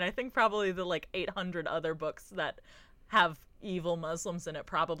probably fine. I think probably the like 800 other books that have evil Muslims in it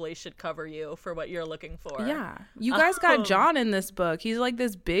probably should cover you for what you're looking for. Yeah. You guys got John in this book. He's like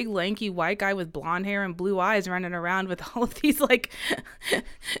this big, lanky white guy with blonde hair and blue eyes running around with all of these like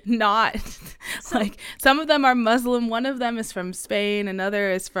like some of them are Muslim. One of them is from Spain. Another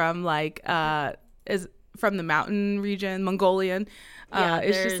is from like is from the mountain region, Mongolian.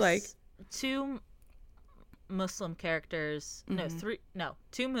 It's just like two Muslim characters,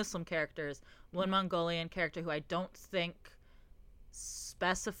 two Muslim characters, one Mongolian character who I don't think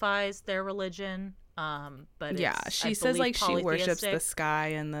specifies their religion, but she says like she worships the sky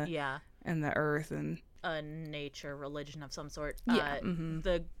and the earth and a nature religion of some sort.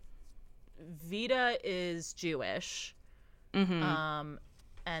 The Vita is Jewish, and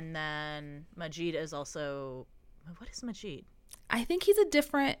then Majid is also, what is Majid? I think he's a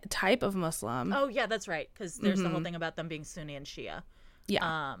different type of Muslim. Oh, yeah, that's right, because there's the whole thing about them being Sunni and Shia.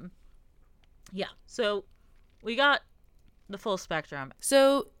 Yeah. So we got the full spectrum.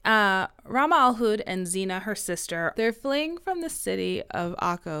 So Rama al-Hud and Zina, her sister, they're fleeing from the city of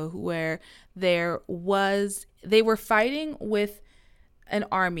Akko, where they were fighting with an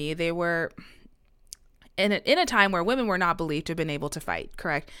army. They were in a time where women were not believed to have been able to fight,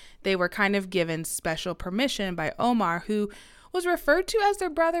 correct? They were kind of given special permission by Omar, who was referred to as their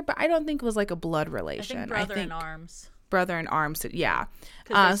brother, but I don't think it was like a blood relation. I think brother in arms. Brother in arms, yeah.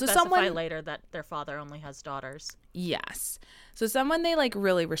 Because they specify later that their father only has daughters. Yes. So someone they like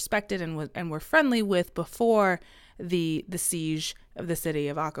really respected and were friendly with before the siege of the city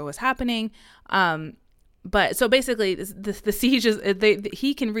of Akko was happening. But so basically, the siege is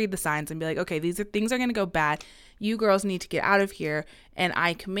he can read the signs and be like, okay, things are going to go bad. You girls need to get out of here, and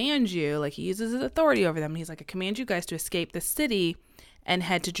I command you. Like, he uses his authority over them. He's like, I command you guys to escape the city and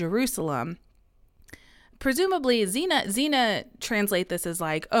head to Jerusalem. Presumably, Xena translate this as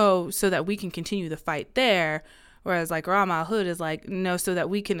like, oh, so that we can continue the fight there. Whereas like Ram al-Hud is like, no, so that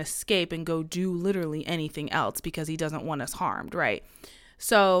we can escape and go do literally anything else because he doesn't want us harmed, right?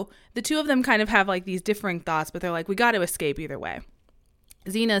 So the two of them kind of have like these differing thoughts, but they're like, we got to escape either way.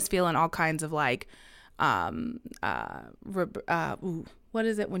 Xena's feeling all kinds of like, what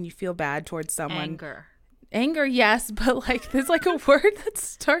is it when you feel bad towards someone? Anger, yes, but like there's like a word that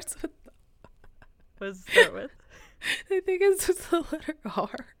starts with. What does it start with? I think it's just the letter R.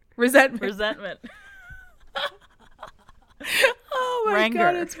 Resentment. Oh my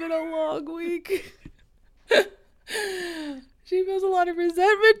God, it's been a long week. She feels a lot of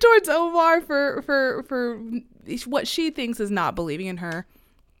resentment towards Omar for what she thinks is not believing in her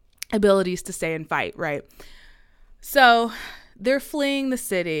abilities to stay and fight, right? So they're fleeing the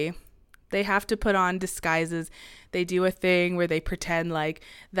city. They have to put on disguises. They do a thing where they pretend like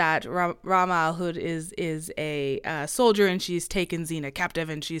that Rama al-Hud is a soldier and she's taken Xena captive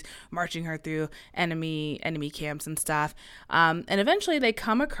and she's marching her through enemy camps and stuff. And eventually they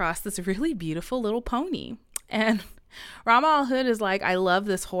come across this really beautiful little pony. And Rama al-Hud is like, I love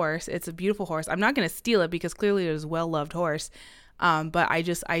this horse. It's a beautiful horse. I'm not going to steal it because clearly it is a well-loved horse. But I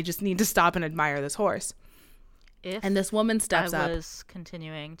just need to stop and admire this horse. And this woman steps up. I was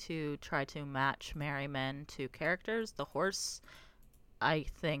continuing to try to match marry men to characters. The horse, I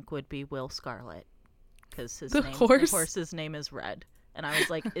think, would be Will Scarlet because the horse's name is Red. And I was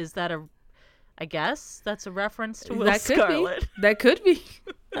like, is that I guess that's a reference to Will Scarlet. That could be.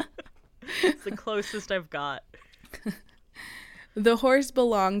 It's the closest I've got. The horse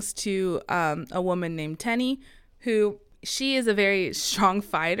belongs to a woman named Tenny, who she is a very strong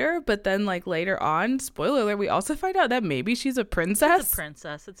fighter, but then like later on, spoiler alert, we also find out that maybe she's a princess. It's a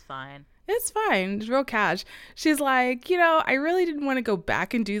princess. It's fine. It's fine. It's real cash. She's like, I really didn't want to go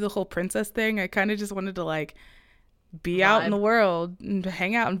back and do the whole princess thing. I kind of just wanted to like be out in the world and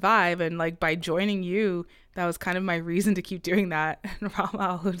hang out and vibe. And like by joining you, that was kind of my reason to keep doing that. And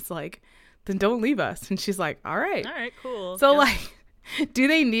Rama was like, then don't leave us. And she's like, all right, cool. So like, do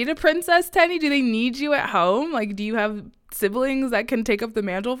they need a princess, Tenny? Do they need you at home? Like, do you have siblings that can take up the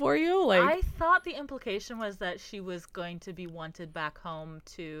mantle for you? Like, I thought the implication was that she was going to be wanted back home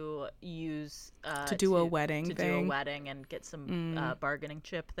to use to do a wedding and get some bargaining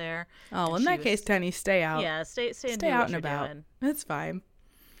chip there. Oh, and in that case, Tenny, stay out. Yeah, stay out and about. It's fine.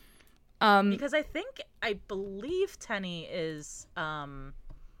 Because I believe Tenny is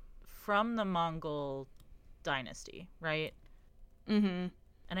from the Mongol dynasty, right? Mm-hmm.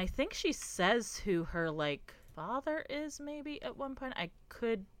 And I think she says who her like father is maybe at one point. I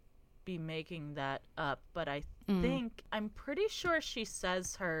could be making that up, but I'm pretty sure she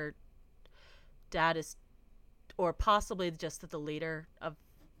says her dad is, or possibly just that the leader of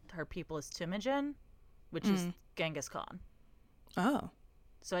her people is Temujin, which is Genghis Khan. Oh.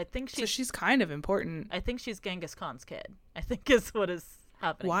 So I think she's kind of important. I think she's Genghis Khan's kid, I think is what is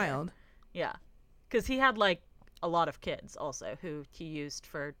happening. Wild. There. Yeah. Because he had like a lot of kids also who he used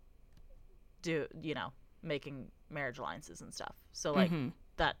for making marriage alliances and stuff. So like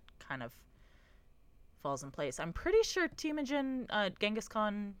that kind of falls in place. I'm pretty sure Temujin, Genghis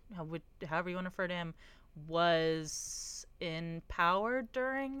Khan, however you want to refer to him, was in power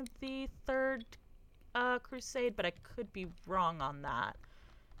during the Third Crusade, but I could be wrong on that.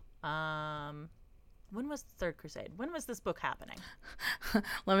 When was the Third Crusade? When was this book happening?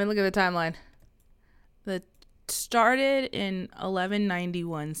 Let me look at the timeline. It started in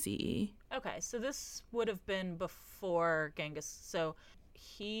 1191 CE. Okay, so this would have been before Genghis. So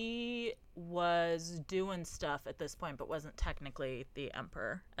he was doing stuff at this point, but wasn't technically the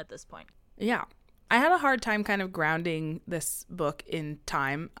emperor at this point. Yeah. I had a hard time kind of grounding this book in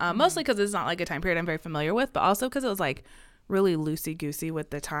time, mostly because it's not like a time period I'm very familiar with, but also because it was like really loosey-goosey with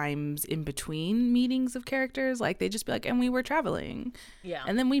the times in between meetings of characters. Like, they just be like, and we were traveling. Yeah.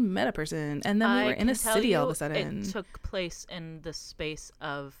 And then we met a person. And then we were in a city all of a sudden. It took place in the space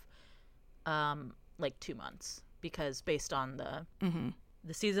of, like 2 months. Because based on the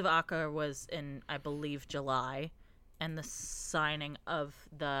Siege of Acre was in, I believe, July. And the signing of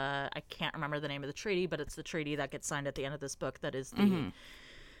I can't remember the name of the treaty, but it's the treaty that gets signed at the end of this book that is the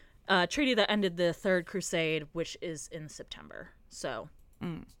treaty that ended the Third Crusade, which is in September. So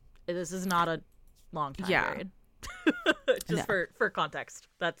this is not a long time period. Just for context.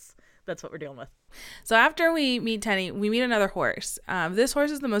 That's what we're dealing with. So after we meet Tenny, we meet another horse. This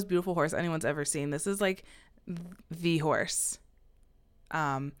horse is the most beautiful horse anyone's ever seen. This is like the horse.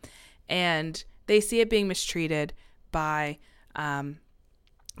 And they see it being mistreated by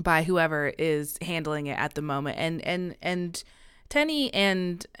whoever is handling it at the moment. And Tenny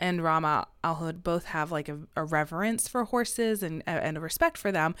and Rama al-Hud both have like a reverence for horses and a respect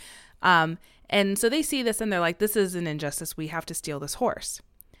for them. And so they see this and they're like, this is an injustice. We have to steal this horse.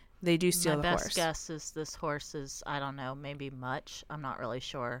 They do steal the horse. My best guess is this horse is, I don't know, maybe much. I'm not really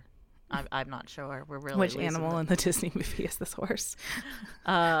sure. I'm not sure. We're really Which animal in the Disney movie is this horse?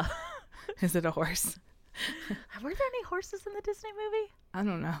 Is it a horse? Were there any horses in the Disney movie? I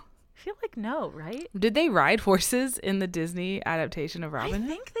don't know. I feel like no, right? Did they ride horses in the Disney adaptation of Robin Hood? I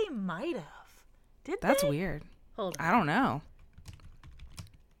think they might have. Did they? That's weird. Hold on. I don't know.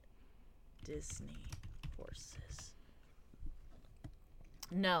 Disney horses.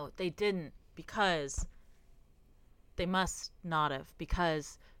 No, they didn't, because they must not have,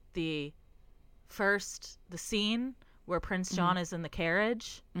 because the scene where Prince John is in the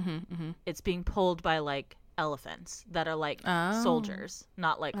carriage, it's being pulled by like elephants that are like soldiers,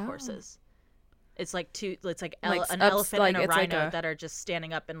 not like horses. It's like an elephant and a rhino that are just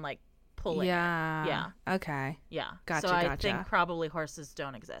standing up and like pulling. Yeah. Okay. Yeah. Gotcha. So I think probably horses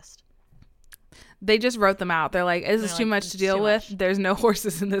don't exist. They just wrote them out. They're like, is this too much to deal with? There's no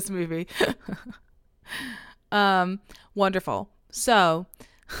horses in this movie. Wonderful. So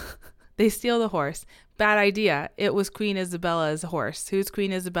they steal the horse. Bad idea. It was Queen Isabella's horse. Who's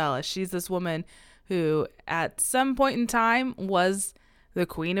Queen Isabella? She's this woman who at some point in time was the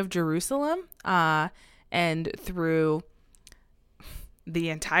Queen of Jerusalem. And through the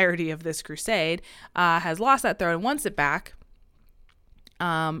entirety of this crusade, has lost that throne, wants it back.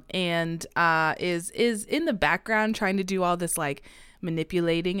 And is in the background trying to do all this like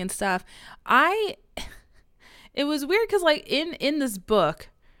manipulating and stuff. It was weird because like in this book,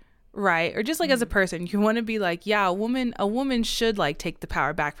 right, or just like as a person, you want to be like, yeah, a woman should like take the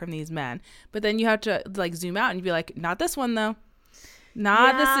power back from these men, but then you have to like zoom out and be like, not this one though,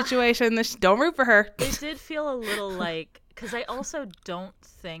 not this situation. Don't root for her. It did feel a little like, because I also don't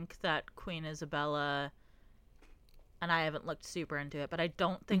think that Queen Isabella, and I haven't looked super into it, but I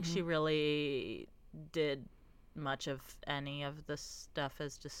don't think she really did much of any of the stuff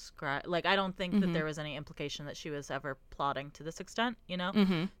as described. Like, I don't think that there was any implication that she was ever plotting to this extent, you know?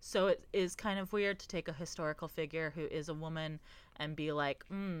 So it is kind of weird to take a historical figure who is a woman and be like,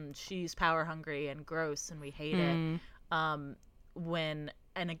 she's power hungry and gross and we hate it. And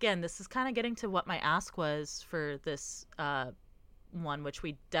again, this is kind of getting to what my ask was for this one, which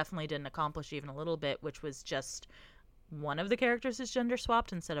we definitely didn't accomplish even a little bit, which was just one of the characters is gender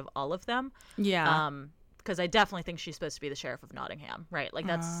swapped instead of all of them. Yeah. Because I definitely think she's supposed to be the sheriff of Nottingham, right? Like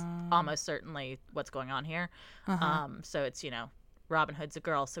that's almost certainly what's going on here. So it's, Robin Hood's a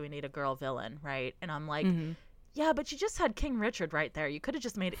girl, so we need a girl villain, right? And I'm like, yeah, but you just had King Richard right there. You could have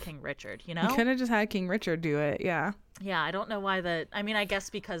just made it King Richard, you know? You could have just had King Richard do it, yeah. Yeah, I don't know why I guess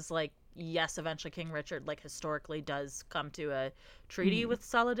because like, yes, eventually King Richard like historically does come to a treaty with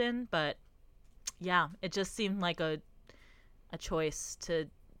Saladin, but yeah, it just seemed like a choice to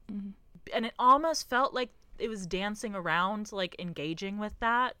and it almost felt like it was dancing around like engaging with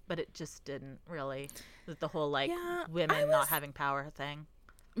that, but it just didn't really, the whole like women not having power thing.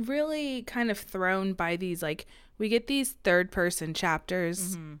 Really kind of thrown by these, like, we get these third person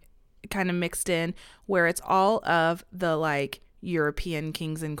chapters kind of mixed in where it's all of the like European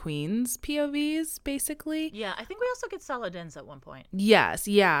kings and queens POVs basically. Yeah, I think we also get Saladin's at one point. Yes,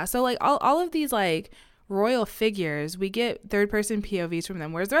 yeah. So like all of these like royal figures, we get third person POVs from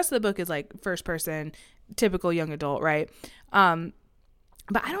them, whereas the rest of the book is like first person, typical young adult, right? But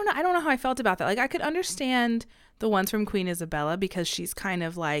I don't know how I felt about that. Like, I could understand the ones from Queen Isabella because she's kind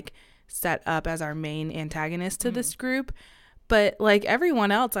of like set up as our main antagonist to this group, but like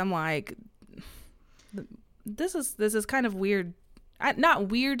everyone else, I'm like, this is kind of weird. Not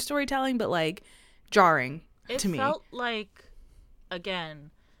weird storytelling, but like jarring to me. It felt like,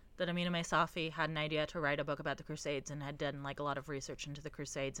 again, that Aminah Safi had an idea to write a book about the Crusades and had done like a lot of research into the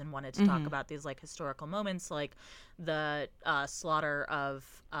Crusades and wanted to talk about these like historical moments, like the slaughter of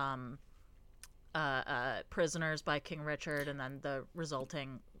prisoners by King Richard and then the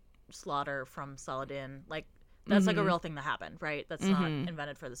resulting slaughter from Saladin. Like that's like a real thing that happened, right? That's not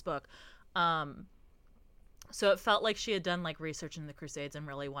invented for this book. So it felt like she had done like research into the Crusades and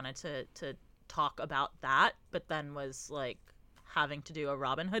really wanted to talk about that, but then was like having to do a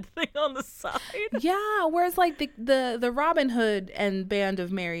Robin Hood thing on the side. Yeah, whereas like the Robin Hood and Band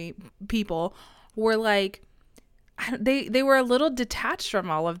of Merry people were like, they were a little detached from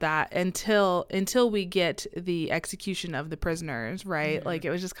all of that until we get the execution of the prisoners, right? Mm-hmm. Like, it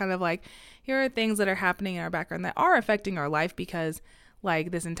was just kind of like, here are things that are happening in our background that are affecting our life, because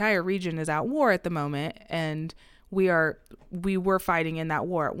like this entire region is at war at the moment, and we were fighting in that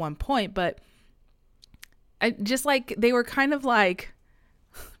war at one point, but I just like, they were kind of like,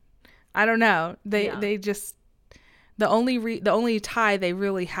 I don't know, they just, the only tie they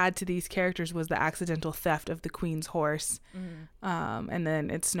really had to these characters was the accidental theft of the queen's horse. Mm-hmm. And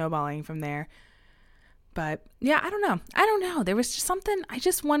then it's snowballing from there. But yeah, I don't know. There was just something, I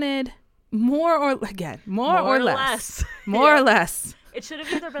just wanted more or less. More or less. It should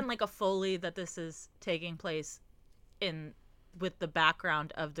have either been like a Foley that this is taking place in with the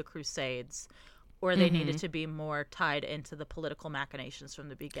background of the Crusades, or they needed to be more tied into the political machinations from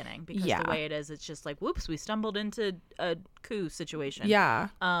the beginning, because the way it is, it's just like, whoops, we stumbled into a coup situation. Yeah.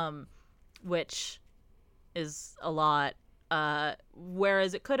 Which is a lot.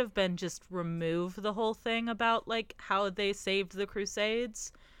 Whereas it could have been just remove the whole thing about like how they saved the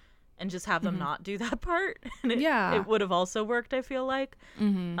Crusades and just have them not do that part. And it would have also worked, I feel like.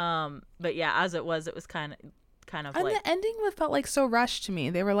 Mm-hmm. But yeah, as it was kind of and like, the ending felt like so rushed to me.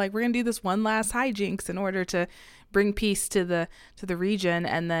 They were like, we're gonna do this one last hijinks in order to bring peace to the region,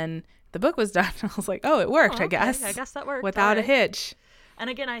 and then the book was done. I was like, oh, it worked. I guess that worked without a hitch. And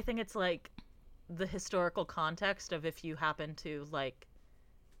again, I think it's like the historical context of, if you happen to like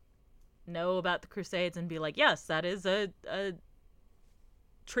know about the Crusades and be like, yes, that is a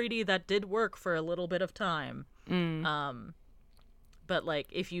treaty that did work for a little bit of time. But like,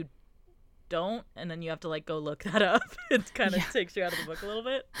 if you don't, and then you have to like go look that up, it kind of takes you out of the book a little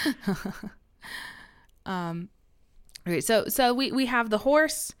bit. Okay, so we have the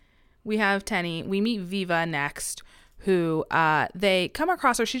horse, we have Tenny, we meet Viva next, who they come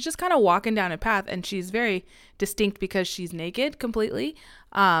across her. She's just kind of walking down a path, and she's very distinct because she's naked completely,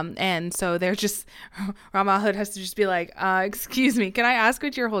 and so they're just, Rama Hood has to just be like, excuse me, can I ask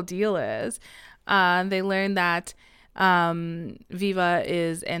what your whole deal is? They learn that Viva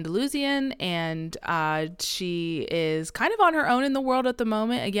is Andalusian, and she is kind of on her own in the world at the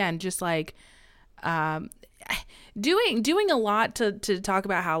moment. Again, just like doing a lot to talk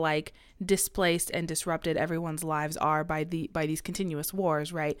about how like displaced and disrupted everyone's lives are by these continuous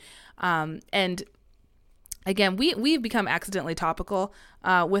wars, right? And again, we've become accidentally topical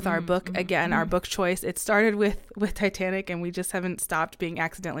with our book. Again, our book choice. It started with Titanic, and we just haven't stopped being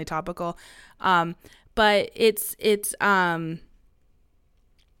accidentally topical. But it's I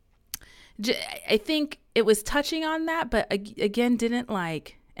think it was touching on that, but again, didn't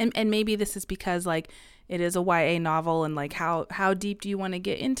like, and maybe this is because like it is a YA novel, and like how deep do you want to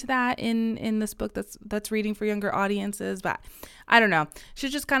get into that in this book that's reading for younger audiences? But I don't know.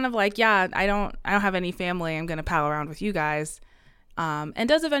 She's just kind of like, yeah, I don't have any family. I'm gonna pal around with you guys, and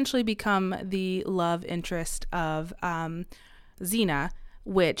does eventually become the love interest of Xena.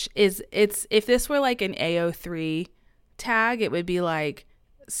 Which is, if this were like an AO3 tag, it would be like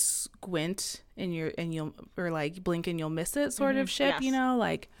squint and you'll, or like blink and you'll miss it sort of ship, yes. You know,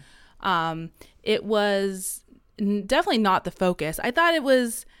 like it was definitely not the focus. I thought it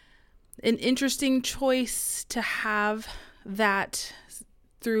was an interesting choice to have that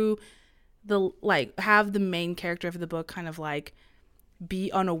through the, like, have the main character of the book kind of like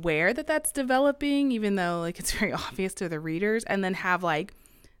be unaware that that's developing, even though like it's very obvious to the readers, and then have like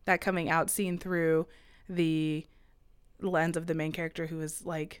that coming out scene through the lens of the main character who is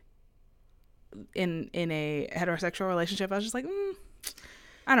like in a heterosexual relationship. I was just like,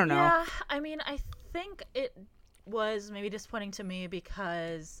 I don't know. Yeah, I mean, I think it was maybe disappointing to me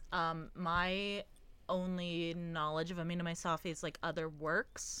because my only knowledge of Aminah Safi's like other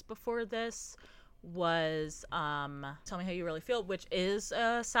works before this was Tell Me How You Really Feel, which is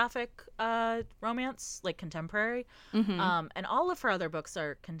a sapphic romance, like contemporary. And all of her other books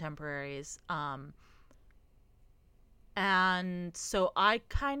are contemporaries. And so I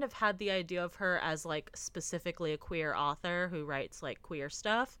kind of had the idea of her as like specifically a queer author who writes like queer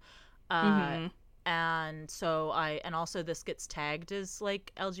stuff. And so and also this gets tagged as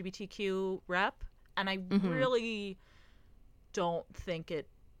like LGBTQ rep. And I really don't think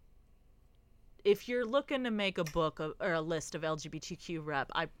if you're looking to make a book or a list of LGBTQ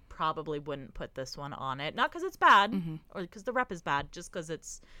rep, I probably wouldn't put this one on it. Not because it's bad or because the rep is bad, just because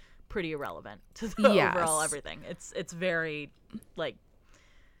it's pretty irrelevant to the overall everything. It's very like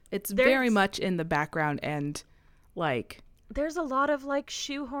it's very much in the background, and like there's a lot of like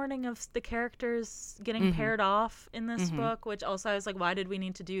shoehorning of the characters getting paired off in this book, which also I was like, why did we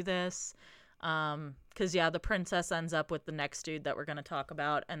need to do this? Because the princess ends up with the next dude that we're going to talk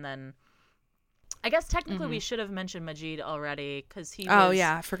about, and then I guess technically we should have mentioned Majid already because he was... Oh,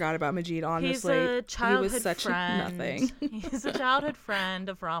 yeah. I forgot about Majid, honestly. He's a childhood he was such friend. nothing. He's a childhood friend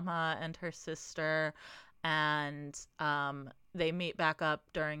of Rama and her sister. And they meet back up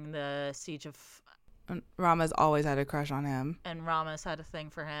during the siege of... Rama's always had a crush on him. And Rama's had a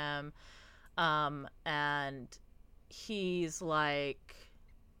thing for him. And he's like,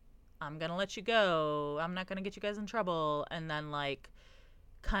 I'm going to let you go. I'm not going to get you guys in trouble. And then, like...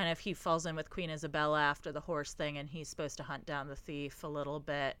 kind of he falls in with Queen Isabella after the horse thing, and he's supposed to hunt down the thief a little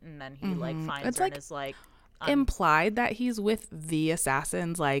bit, and then he like finds her and is like implied that he's with the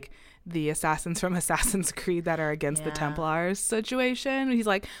assassins, like the assassins from Assassin's Creed that are against the Templars situation. He's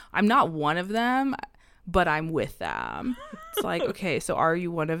like, I'm not one of them, but I'm with them. It's like, okay, so are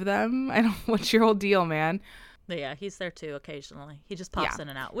you one of them? What's your whole deal, man? But yeah, he's there too occasionally. He just pops in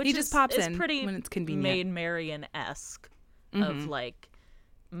and out, which he just pops in pretty when it's convenient. Maid Marian-esque of like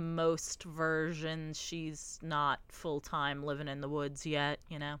most versions. She's not full-time living in the woods yet,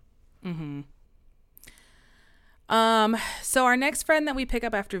 you know. So our next friend that we pick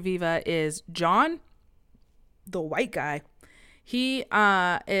up after Viva is John, the white guy. He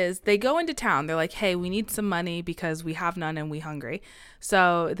they go into town. They're like, hey, we need some money because we have none and we hungry.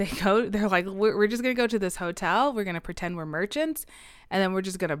 So they're like, we're just gonna go to this hotel, we're gonna pretend we're merchants, and then we're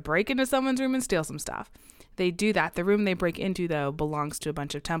just gonna break into someone's room and steal some stuff. They do that. The room they break into, though, belongs to a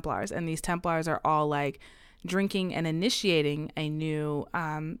bunch of Templars. And these Templars are all like drinking and initiating a new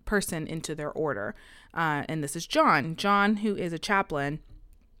person into their order. And this is John, who is a chaplain.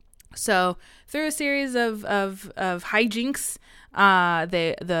 So through a series of hijinks,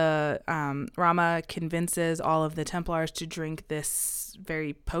 Rama convinces all of the Templars to drink this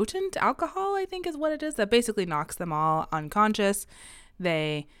very potent alcohol, I think is what it is, that basically knocks them all unconscious.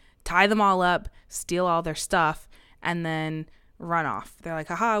 They tie them all up, steal all their stuff, and then run off. They're like,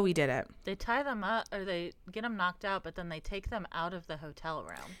 haha, we did it. They tie them up, or they get them knocked out, but then they take them out of the hotel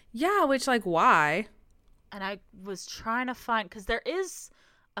room. Yeah, which, like, why? And I was trying to find, because there is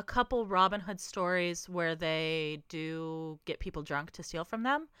a couple Robin Hood stories where they do get people drunk to steal from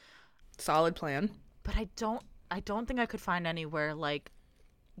them. Solid plan. But I don't think I could find anywhere, like,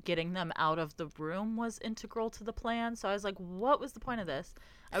 getting them out of the room was integral to the plan. So I was like, what was the point of this?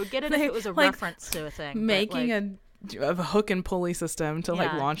 I would get it if it was a reference to a thing. Making a hook and pulley system to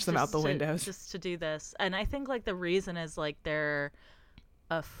like launch them out the windows. Just to do this. And I think like the reason is like they're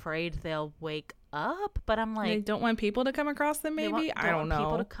afraid they'll wake up. But I'm like, they don't want people to come across them maybe? I don't know.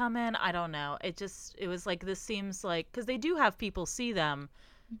 People to come in. I don't know. It was like, this seems like, because they do have people see them.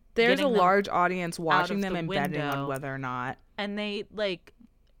 There's a large audience watching them and betting on whether or not. And they like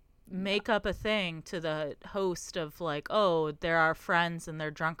make up a thing to the host of like, oh, they're our friends and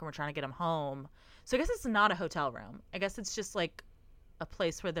they're drunk and we're trying to get them home. So I guess it's not a hotel room. I guess it's just like a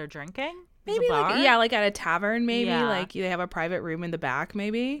place where they're drinking. Maybe like, like at a tavern, maybe like they have a private room in the back.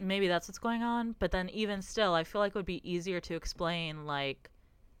 Maybe that's what's going on. But then even still, I feel like it would be easier to explain, like,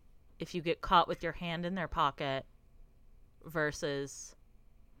 if you get caught with your hand in their pocket versus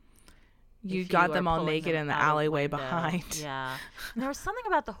you got them all naked in the alleyway behind. Yeah. And there was something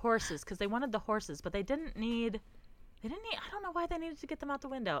about the horses, because they wanted the horses, but they didn't need, I don't know why they needed to get them out the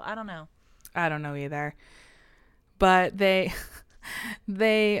window. I don't know either. But they're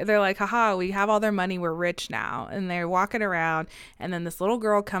like, haha, we have all their money, we're rich now. And they're walking around, and then this little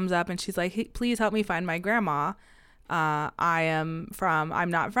girl comes up and she's like, hey, please help me find my grandma. I'm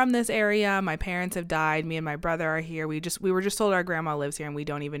not from this area. My parents have died. Me and my brother are here. We were just told our grandma lives here and we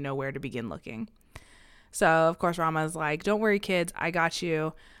don't even know where to begin looking. So of course Rama's like, don't worry kids, I got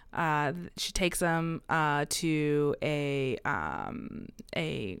you. She takes them to a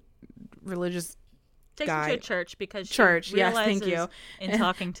religious takes guy. Them to a church, because she realizes, yes, thank you. in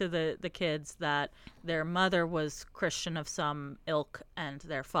talking to the kids that their mother was Christian of some ilk and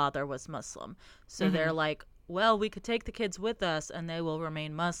their father was Muslim. So they're like, well, we could take the kids with us and they will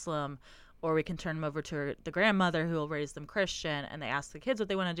remain Muslim, or we can turn them over to the grandmother who will raise them Christian. And they ask the kids what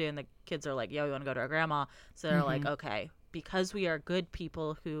they want to do, and the kids are like, yo, we want to go to our grandma. So they're like, okay, because we are good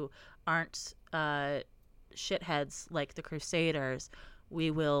people who aren't shitheads like the Crusaders, we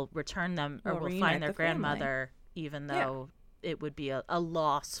will return them, or we'll find their grandmother, even though it would be a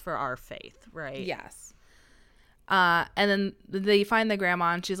loss for our faith, right? Yes. And then they find the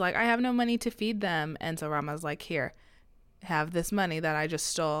grandma and she's like, I have no money to feed them. And so Rama's like, here, have this money that I just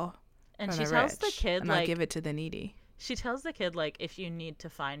stole. And she tells the kid, and like, I'll give it to the needy. She tells the kid, like, if you need to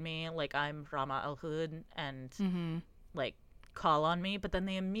find me, like, I'm Rama al-Hud, and like, call on me. But then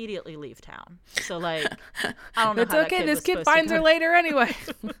they immediately leave town. So like, I don't know. It's okay. This kid finds her later anyway.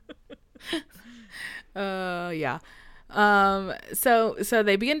 Yeah. So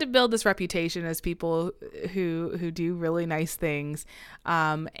they begin to build this reputation as people who do really nice things.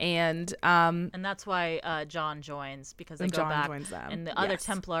 And that's why John joins, because they go John back joins them. and the other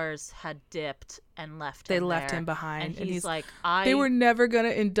Templars had dipped and left him. They him left there. him behind, and he's like, they were never gonna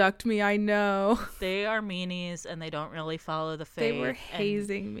induct me. I know they are meanies and they don't really follow the faith. They were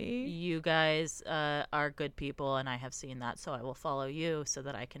hazing me. You guys are good people, and I have seen that, so I will follow you so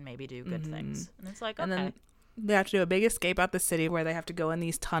that I can maybe do good things. And it's like, okay. And then they have to do a big escape out the city where they have to go in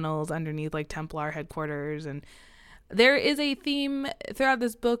these tunnels underneath like Templar headquarters. And there is a theme throughout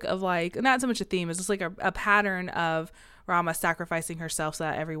this book of like, not so much a theme, it's just like a pattern of Rama sacrificing herself so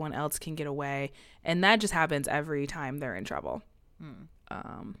that everyone else can get away. And that just happens every time they're in trouble.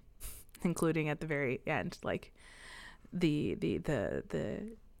 Including at the very end, like the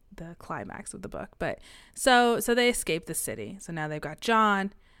climax of the book. But so they escape the city. So now they've got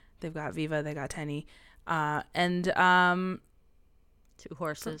John, they've got Viva, they got Tenny. And 2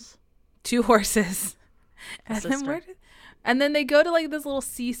 horses. And then they go to like this little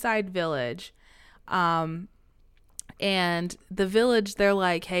seaside village. And the village, they're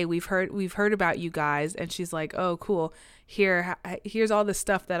like, hey, we've heard about you guys. And she's like, oh, cool. Here's all the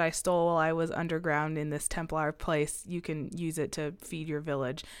stuff that I stole while I was underground in this Templar place. You can use it to feed your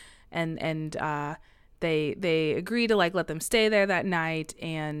village. And they agree to like let them stay there that night,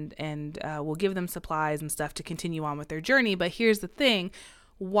 and we'll give them supplies and stuff to continue on with their journey. But here's the thing: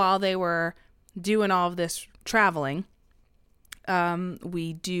 while they were doing all of this traveling,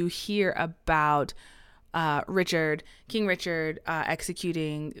 we do hear about King Richard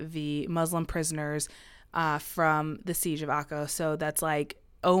executing the Muslim prisoners from the siege of Akko. So that's like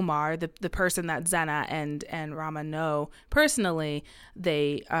Omar, the person that Zena and Rama know personally.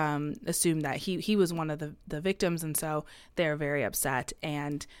 They assume that he was one of the victims, and so they're very upset.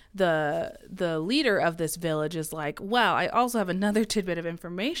 And the leader of this village is like, well, I also have another tidbit of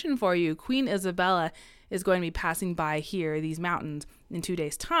information for you. Queen Isabella is going to be passing by here, these mountains, in 2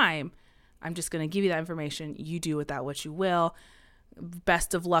 days' time. I'm just going to give you that information. You do with that what you will.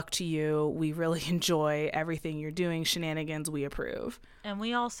 Best of luck to you. We really enjoy everything you're doing. Shenanigans, we approve. And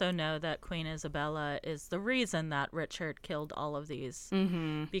we also know that Queen Isabella is the reason that Richard killed all of these.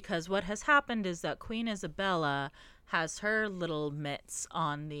 Mm-hmm. Because what has happened is that Queen Isabella has her little mitts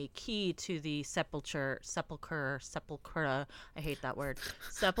on the key to the sepulcher. I hate that word.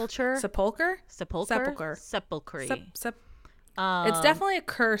 Sepulcher? Sepulcher. It's definitely a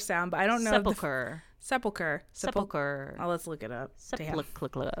cur sound, but I don't know. Sepulcher. Sepulcher. Oh, let's look it up.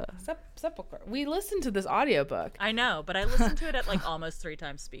 Sepulcher. We listened to this audiobook. I know, but I listened to it at like almost 3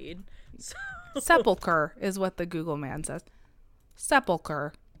 times speed. So. Sepulcher is what the Google man says.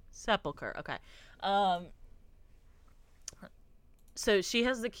 Sepulcher. Okay. So she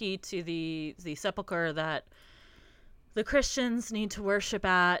has the key to the sepulcher that the Christians need to worship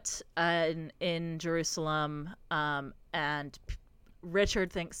at in Jerusalem, and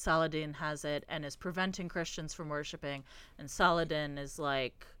Richard thinks Saladin has it and is preventing Christians from worshiping, and Saladin is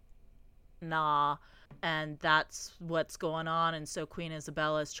like, nah, and that's what's going on. And so Queen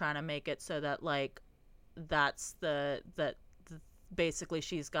Isabella is trying to make it so that like basically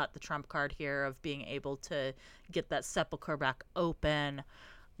she's got the trump card here of being able to get that sepulcher back open.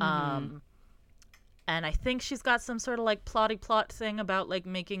 Mm-hmm. And I think she's got some sort of like plot thing about like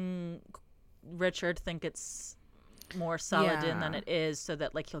making Richard think it's more Saladin than it is, so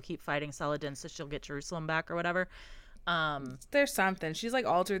that like he'll keep fighting Saladin so she'll get Jerusalem back or whatever. There's something. She's like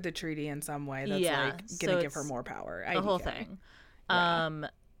altered the treaty in some way that's like gonna give her more power. The whole thing. Yeah.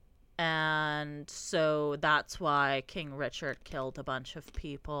 And so that's why King Richard killed a bunch of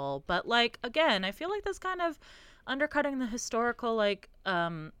people. But like again, I feel like that's kind of undercutting the historical like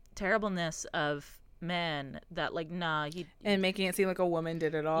terribleness of men, that like and making it seem like a woman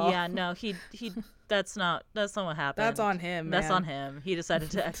did it all. Yeah, no, he that's not what happened. That's on him, man. That's on him. He decided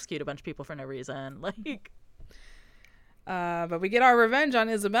to execute a bunch of people for no reason. Like but we get our revenge on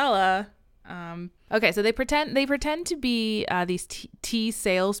Isabella. Okay, so they pretend to be these tea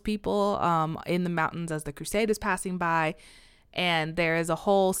salespeople in the mountains as the crusade is passing by, and there is a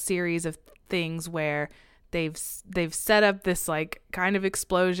whole series of things where they've set up this like kind of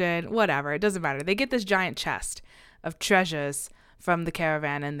explosion, whatever, it doesn't matter. They get this giant chest of treasures from the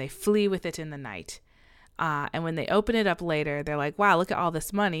caravan and they flee with it in the night. And when they open it up later, they're like, wow, look at all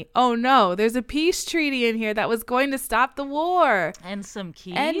this money. Oh no, there's a peace treaty in here that was going to stop the war. And some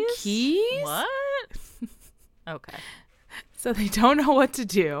keys? What? Okay. So they don't know what to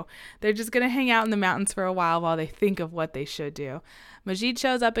do. They're just going to hang out in the mountains for a while they think of what they should do. Majid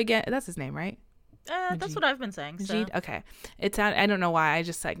shows up again. That's his name, right? That's what I've been saying. Majid? So. Okay. I don't know why. I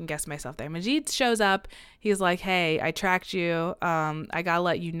just second guessed myself there. Majid shows up. He's like, hey, I tracked you. I got to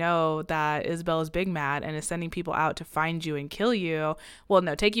let you know that Isabella's big mad and is sending people out to find you and kill you. Well,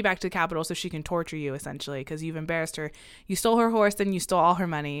 no, take you back to the capital so she can torture you, essentially, because you've embarrassed her. You stole her horse and you stole all her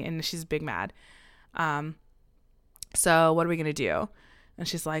money, and she's big mad. So what are we going to do? And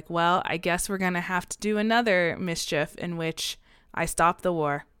she's like, well, I guess we're going to have to do another mischief in which I stop the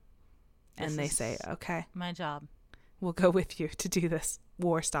war. And they say, okay, my job. We'll go with you to do this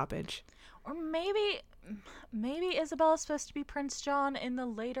war stoppage. Or maybe Isabella's supposed to be Prince John in the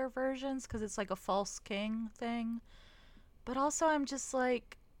later versions because it's like a false king thing. But also I'm just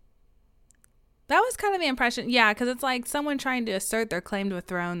like... That was kind of the impression. Yeah, because it's like someone trying to assert their claim to a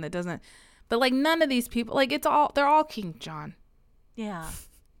throne that doesn't... But like none of these people, like they're all King John. Yeah.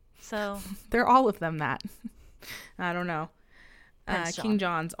 So... They're all of them that. I don't know. Prince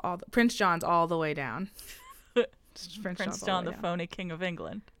John's all the way down. Prince John, the phony king of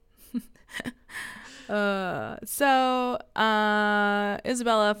England. So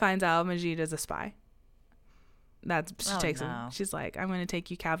Isabella finds out Majid is a spy. She takes him. She's like, I'm going to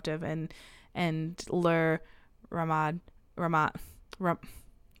take you captive and lure Rama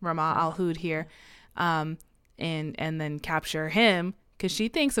al-Hud here, and then capture him because she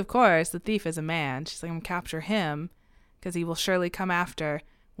thinks, of course, the thief is a man. She's like, I'm going to capture him because he will surely come after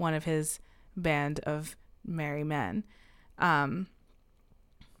one of his band of merry men. Of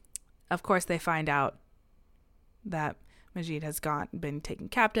course, they find out that Majid has been taken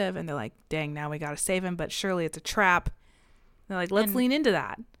captive, and they're like, dang, now we got to save him, but surely it's a trap. They're like, let's lean into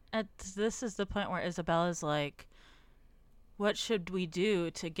that. This is the point where Isabella's like, what should we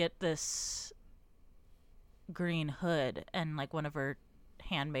do to get this green hood? And like one of her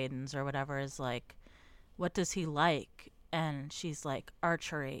handmaidens or whatever is like, what does he like? And she's like,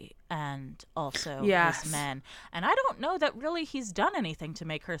 archery and also his men. And I don't know that really he's done anything to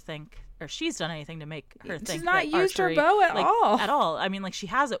make her think, or she's done anything to make her think. She's not used her bow at all. At all. I mean, like she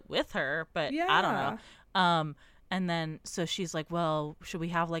has it with her, but I don't know. And then so she's like, well, should we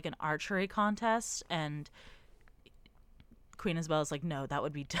have like an archery contest? And Queen Isabella's like, no, that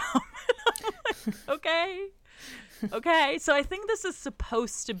would be dumb. Like, okay, so I think this is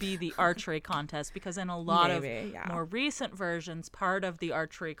supposed to be the archery contest because in a lot of more recent versions, part of the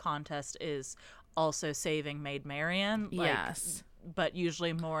archery contest is also saving Maid Marian. Yes. But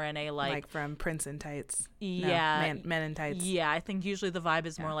usually more in a like from Prince in Tights. Yeah. No, Men in Tights. Yeah, I think usually the vibe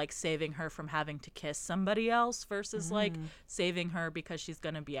is more like saving her from having to kiss somebody else versus like saving her because she's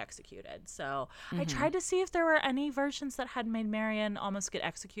going to be executed. So I tried to see if there were any versions that had Maid Marian almost get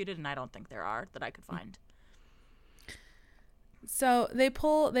executed, and I don't think there are that I could find. So they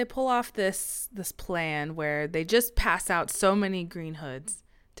pull off this plan where they just pass out so many green hoods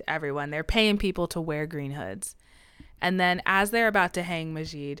to everyone. They're paying people to wear green hoods. And then as they're about to hang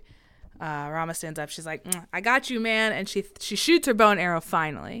Majid, Rama stands up. She's like, I got you, man. And she shoots her bow and arrow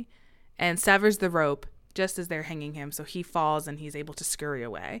finally and severs the rope just as they're hanging him. So he falls and he's able to scurry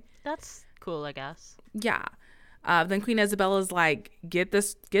away. That's cool, I guess. Yeah. Then Queen Isabella's like, get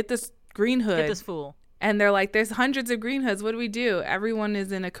this green hood. Get this fool. And they're like, there's hundreds of green hoods. What do we do? Everyone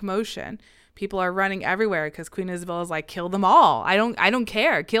is in a commotion. People are running everywhere because Queen Isabella's like, kill them all. I don't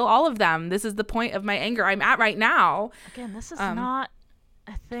care. Kill all of them. This is the point of my anger I'm at right now. Again, this is not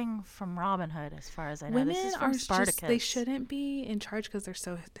a thing from Robin Hood as far as I know. Women this is from Spartacus. They shouldn't be in charge because they're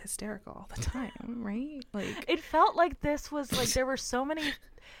so hysterical all the time, right? Like it felt like this was like there are so many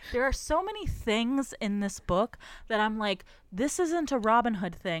things in this book that I'm like, this isn't a Robin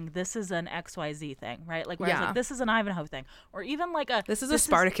Hood thing. This is an XYZ thing, right? Like, whereas like, this is an Ivanhoe thing, or even like this is a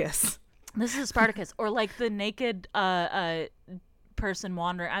Spartacus. This is a Spartacus, or like the naked person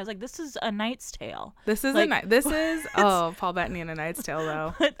wandering. I was like, this is A Knight's Tale. This is like, this is Paul Bettany in A Knight's Tale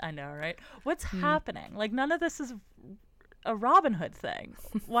though. I know, right? What's happening? Like none of this is a Robin Hood thing.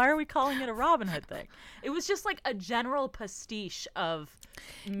 Why are we calling it a Robin Hood thing? It was just like a general pastiche of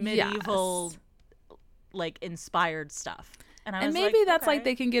medieval like inspired stuff. And maybe that's like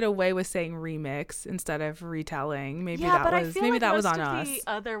they can get away with saying remix instead of retelling. Maybe that was on us. The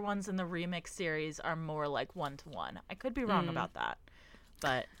other ones in the remix series are more like 1-to-1. I could be wrong about that,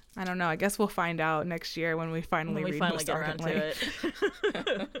 but I don't know. I guess we'll find out next year when we finally get around to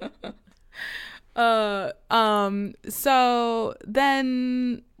it. So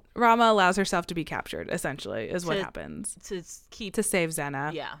then Rama allows herself to be captured. Essentially, is what happens to save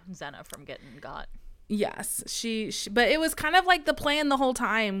Xena. Yeah, Xena from getting got. Yes, but it was kind of like the plan the whole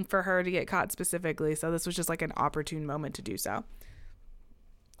time for her to get caught specifically. So this was just like an opportune moment to do so.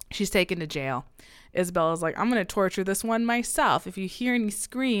 she's taken to jail. Isabella's like, I'm going to torture this one myself. If you hear any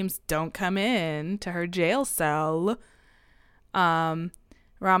screams, don't come in to her jail cell.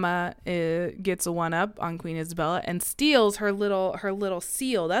 Rama gets a one-up on Queen Isabella and steals her little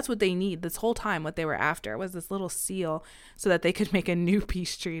seal. That's what they need this whole time. What they were after was this little seal so that they could make a new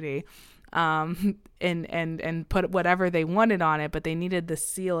peace treaty, and put whatever they wanted on it. But they needed the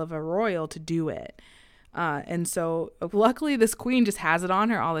seal of a royal to do it. And so luckily this queen just has it on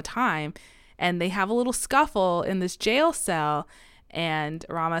her all the time. And they have a little scuffle in this jail cell, and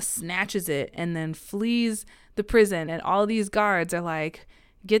Rama snatches it and then flees the prison. And all these guards are like,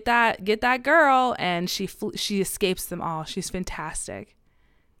 get that girl. And she escapes them all. She's fantastic.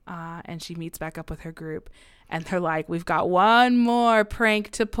 And she meets back up with her group. And they're like, we've got one more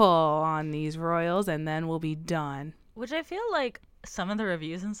prank to pull on these royals, and then we'll be done. Which I feel like some of the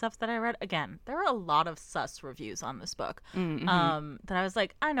reviews and stuff that I read, again, there were a lot of sus reviews on this book. Mm-hmm. That I was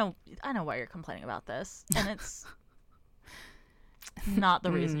like, I know why you're complaining about this, and it's not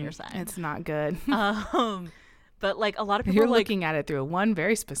the reason you're saying. It's not good. But like a lot of people you're were like, looking at it through one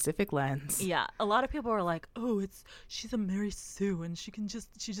very specific lens. Yeah, a lot of people were like, oh, she's a Mary Sue and she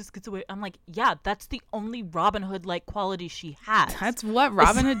just gets away. I'm like, yeah, that's the only Robin Hood like quality she has. That's what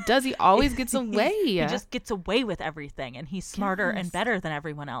Robin Hood does. He always gets away. He just gets away with everything, and he's smarter and better than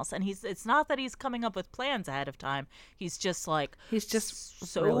everyone else. And it's not that he's coming up with plans ahead of time. He's just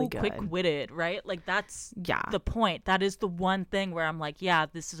so really quick-witted, right? Like that's the point. That is the one thing where I'm like, yeah,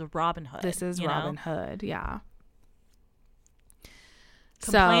 this is a Robin Hood. This is Robin Hood. Yeah.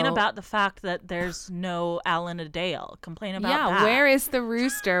 Complain about the fact that there's no Alan a Dale. Complain about that. Where is the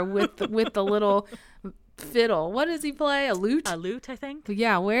rooster with the little fiddle? What does he play? A lute? A lute, I think.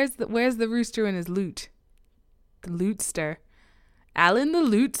 Yeah, where's the rooster and his lute? The lutester. Alan the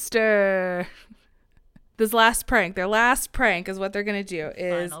lutester. Their last prank is what they're going to do.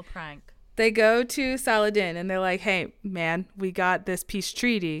 Final prank. They go to Saladin and they're like, hey, man, we got this peace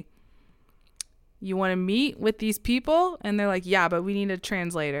treaty. You want to meet with these people? And they're like, yeah, but we need a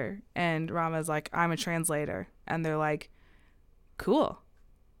translator. And Rama's like, I'm a translator. And they're like, cool.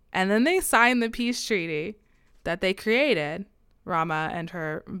 And then they sign the peace treaty that they created, Rama and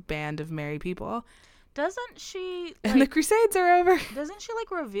her band of merry people. Doesn't she... and the Crusades are over. Doesn't she,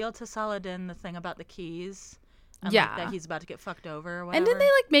 reveal to Saladin the thing about the keys? And, yeah. that he's about to get fucked over or whatever? And didn't they,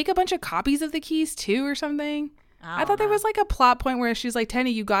 make a bunch of copies of the keys, too, or something? I thought there was a plot point where she's like, Tenny,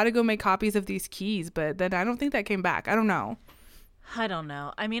 you got to go make copies of these keys, but then I don't think that came back. I don't know.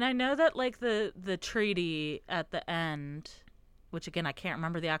 I mean, I know that the treaty at the end, which again I can't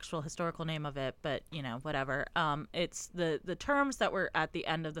remember the actual historical name of it, but whatever. It's the terms that were at the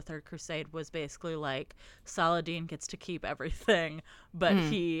end of the Third Crusade was basically like Saladin gets to keep everything, but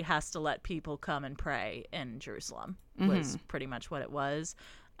he has to let people come and pray in Jerusalem. Was pretty much what it was,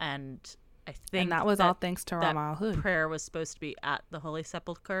 and I think that was all thanks to Rama al-Hud. Prayer was supposed to be at the Holy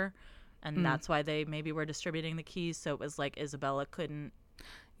Sepulchre, and that's why they maybe were distributing the keys. So it was like Isabella couldn't.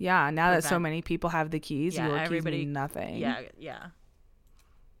 Yeah, now that so many people have the keys, your keys mean nothing. Yeah.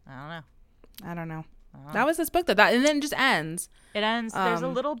 I don't know. That was this book that and then it just ends. It ends. There's a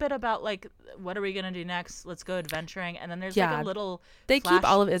little bit about what are we gonna do next? Let's go adventuring, and then there's a little. They keep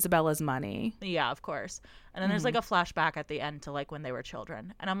all of Isabella's money. Yeah, of course. And then there's a flashback at the end to when they were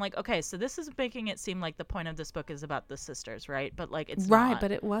children, and I'm like, okay, so this is making it seem like the point of this book is about the sisters, right? But it's right, not.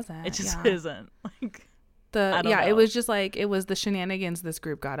 But it wasn't. It just isn't. It was just it was the shenanigans this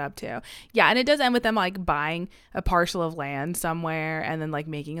group got up to. Yeah, and it does end with them buying a parcel of land somewhere and then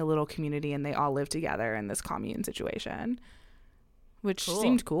making a little community, and they all live together in this commune situation, which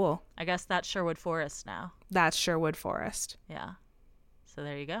seemed cool. I guess that's Sherwood Forest now. That's Sherwood Forest. Yeah. So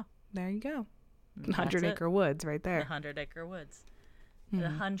there you go. 100-acre woods right there. The 100-acre woods. The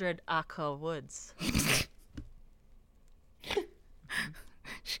 100-acre woods.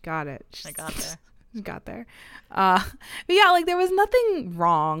 She got it. I got there. Got there. But yeah, there was nothing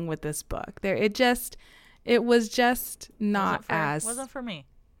wrong with this book. It was just not wasn't for me.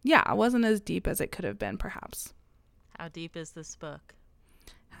 Yeah, it wasn't as deep as it could have been, perhaps. How deep is this book?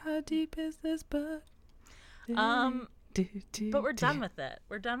 How deep is this book? But we're done with it.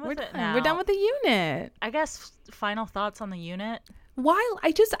 We're done with it now. We're done with the unit. I guess final thoughts on the unit. While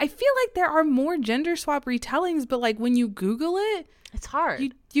I feel like there are more gender swap retellings, but when you Google it, it's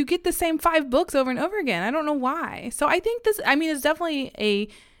hard. You get the same 5 books over and over again. I don't know why. So I think it's definitely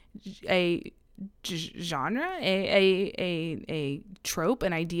a genre, a trope,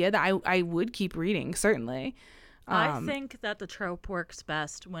 an idea that I would keep reading, certainly. I think that the trope works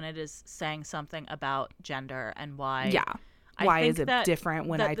best when it is saying something about gender and why. Yeah. Why is it different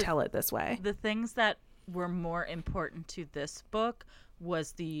when I tell it this way? The things that were more important to this book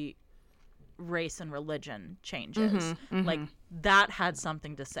was the race and religion changes. Like, that had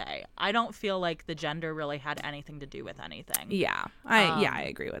something to say. I don't feel like the gender really had anything to do with anything. Yeah, I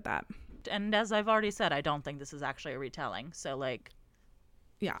agree with that. And as I've already said, I don't think this is actually a retelling. So, like,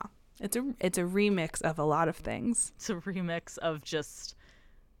 yeah, it's a remix of a lot of things. It's a remix of just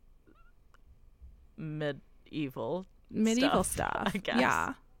medieval stuff, I guess.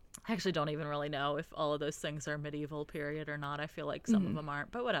 Yeah. I actually don't even really know if all of those things are medieval period or not. I feel like some of them aren't,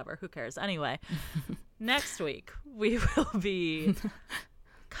 but whatever, who cares? Anyway, next week we will be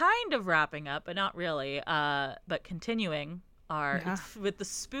kind of wrapping up, but not really, but continuing with the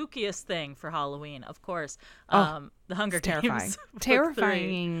spookiest thing for Halloween, of course, the Hunger Games.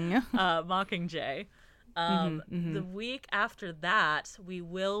 Terrifying. Mockingjay. The week after that, we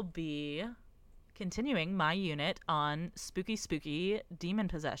will be continuing my unit on spooky demon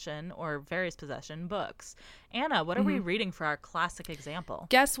possession or various possession books. Anna, what are we reading for our classic example?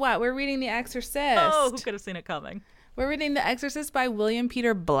 Guess what? We're reading The Exorcist. Oh, who could have seen it coming? We're reading The Exorcist by William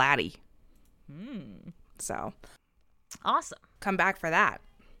Peter Blatty. So awesome. Come back for that.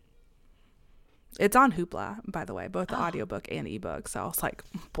 It's on Hoopla, by the way, both the audiobook and ebook. So I was like,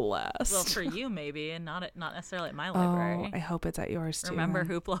 blessed. Well, for you maybe, and not necessarily at my library. I hope it's at yours too. Remember,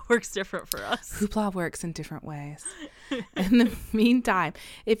 Hoopla works different for us. Hoopla works in different ways. In the meantime,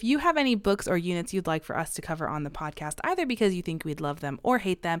 if you have any books or units you'd like for us to cover on the podcast, either because you think we'd love them or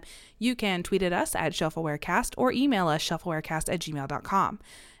hate them, you can tweet at us at ShelfAwareCast or email us shelfawarecast@gmail.com.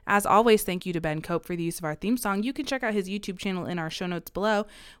 As always, thank you to Ben Cope for the use of our theme song. You can check out his YouTube channel in our show notes below.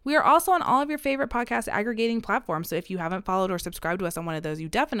 We are also on all of your favorite podcast aggregating platforms, so if you haven't followed or subscribed to us on one of those, you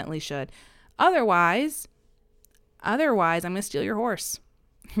definitely should. Otherwise, I'm going to steal your horse.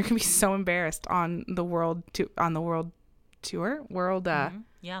 You're going to be so embarrassed on the world tour? The world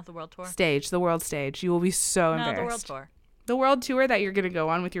tour. Stage, the world stage. You will be so embarrassed. The world tour. The world tour that you're going to go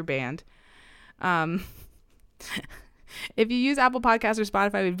on with your band. If you use Apple Podcasts or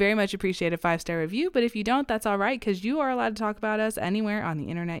Spotify, we'd very much appreciate a 5-star review. But if you don't, that's all right, because you are allowed to talk about us anywhere on the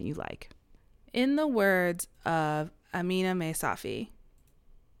internet you like. In the words of Aminah Safi,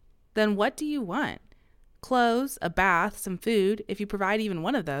 then what do you want? Clothes, a bath, some food. If you provide even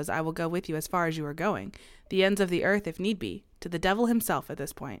one of those, I will go with you as far as you are going. The ends of the earth, if need be. To the devil himself at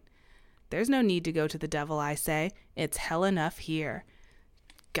this point. There's no need to go to the devil, I say. It's hell enough here.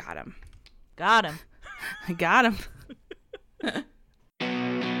 Got him. Got him. I got him.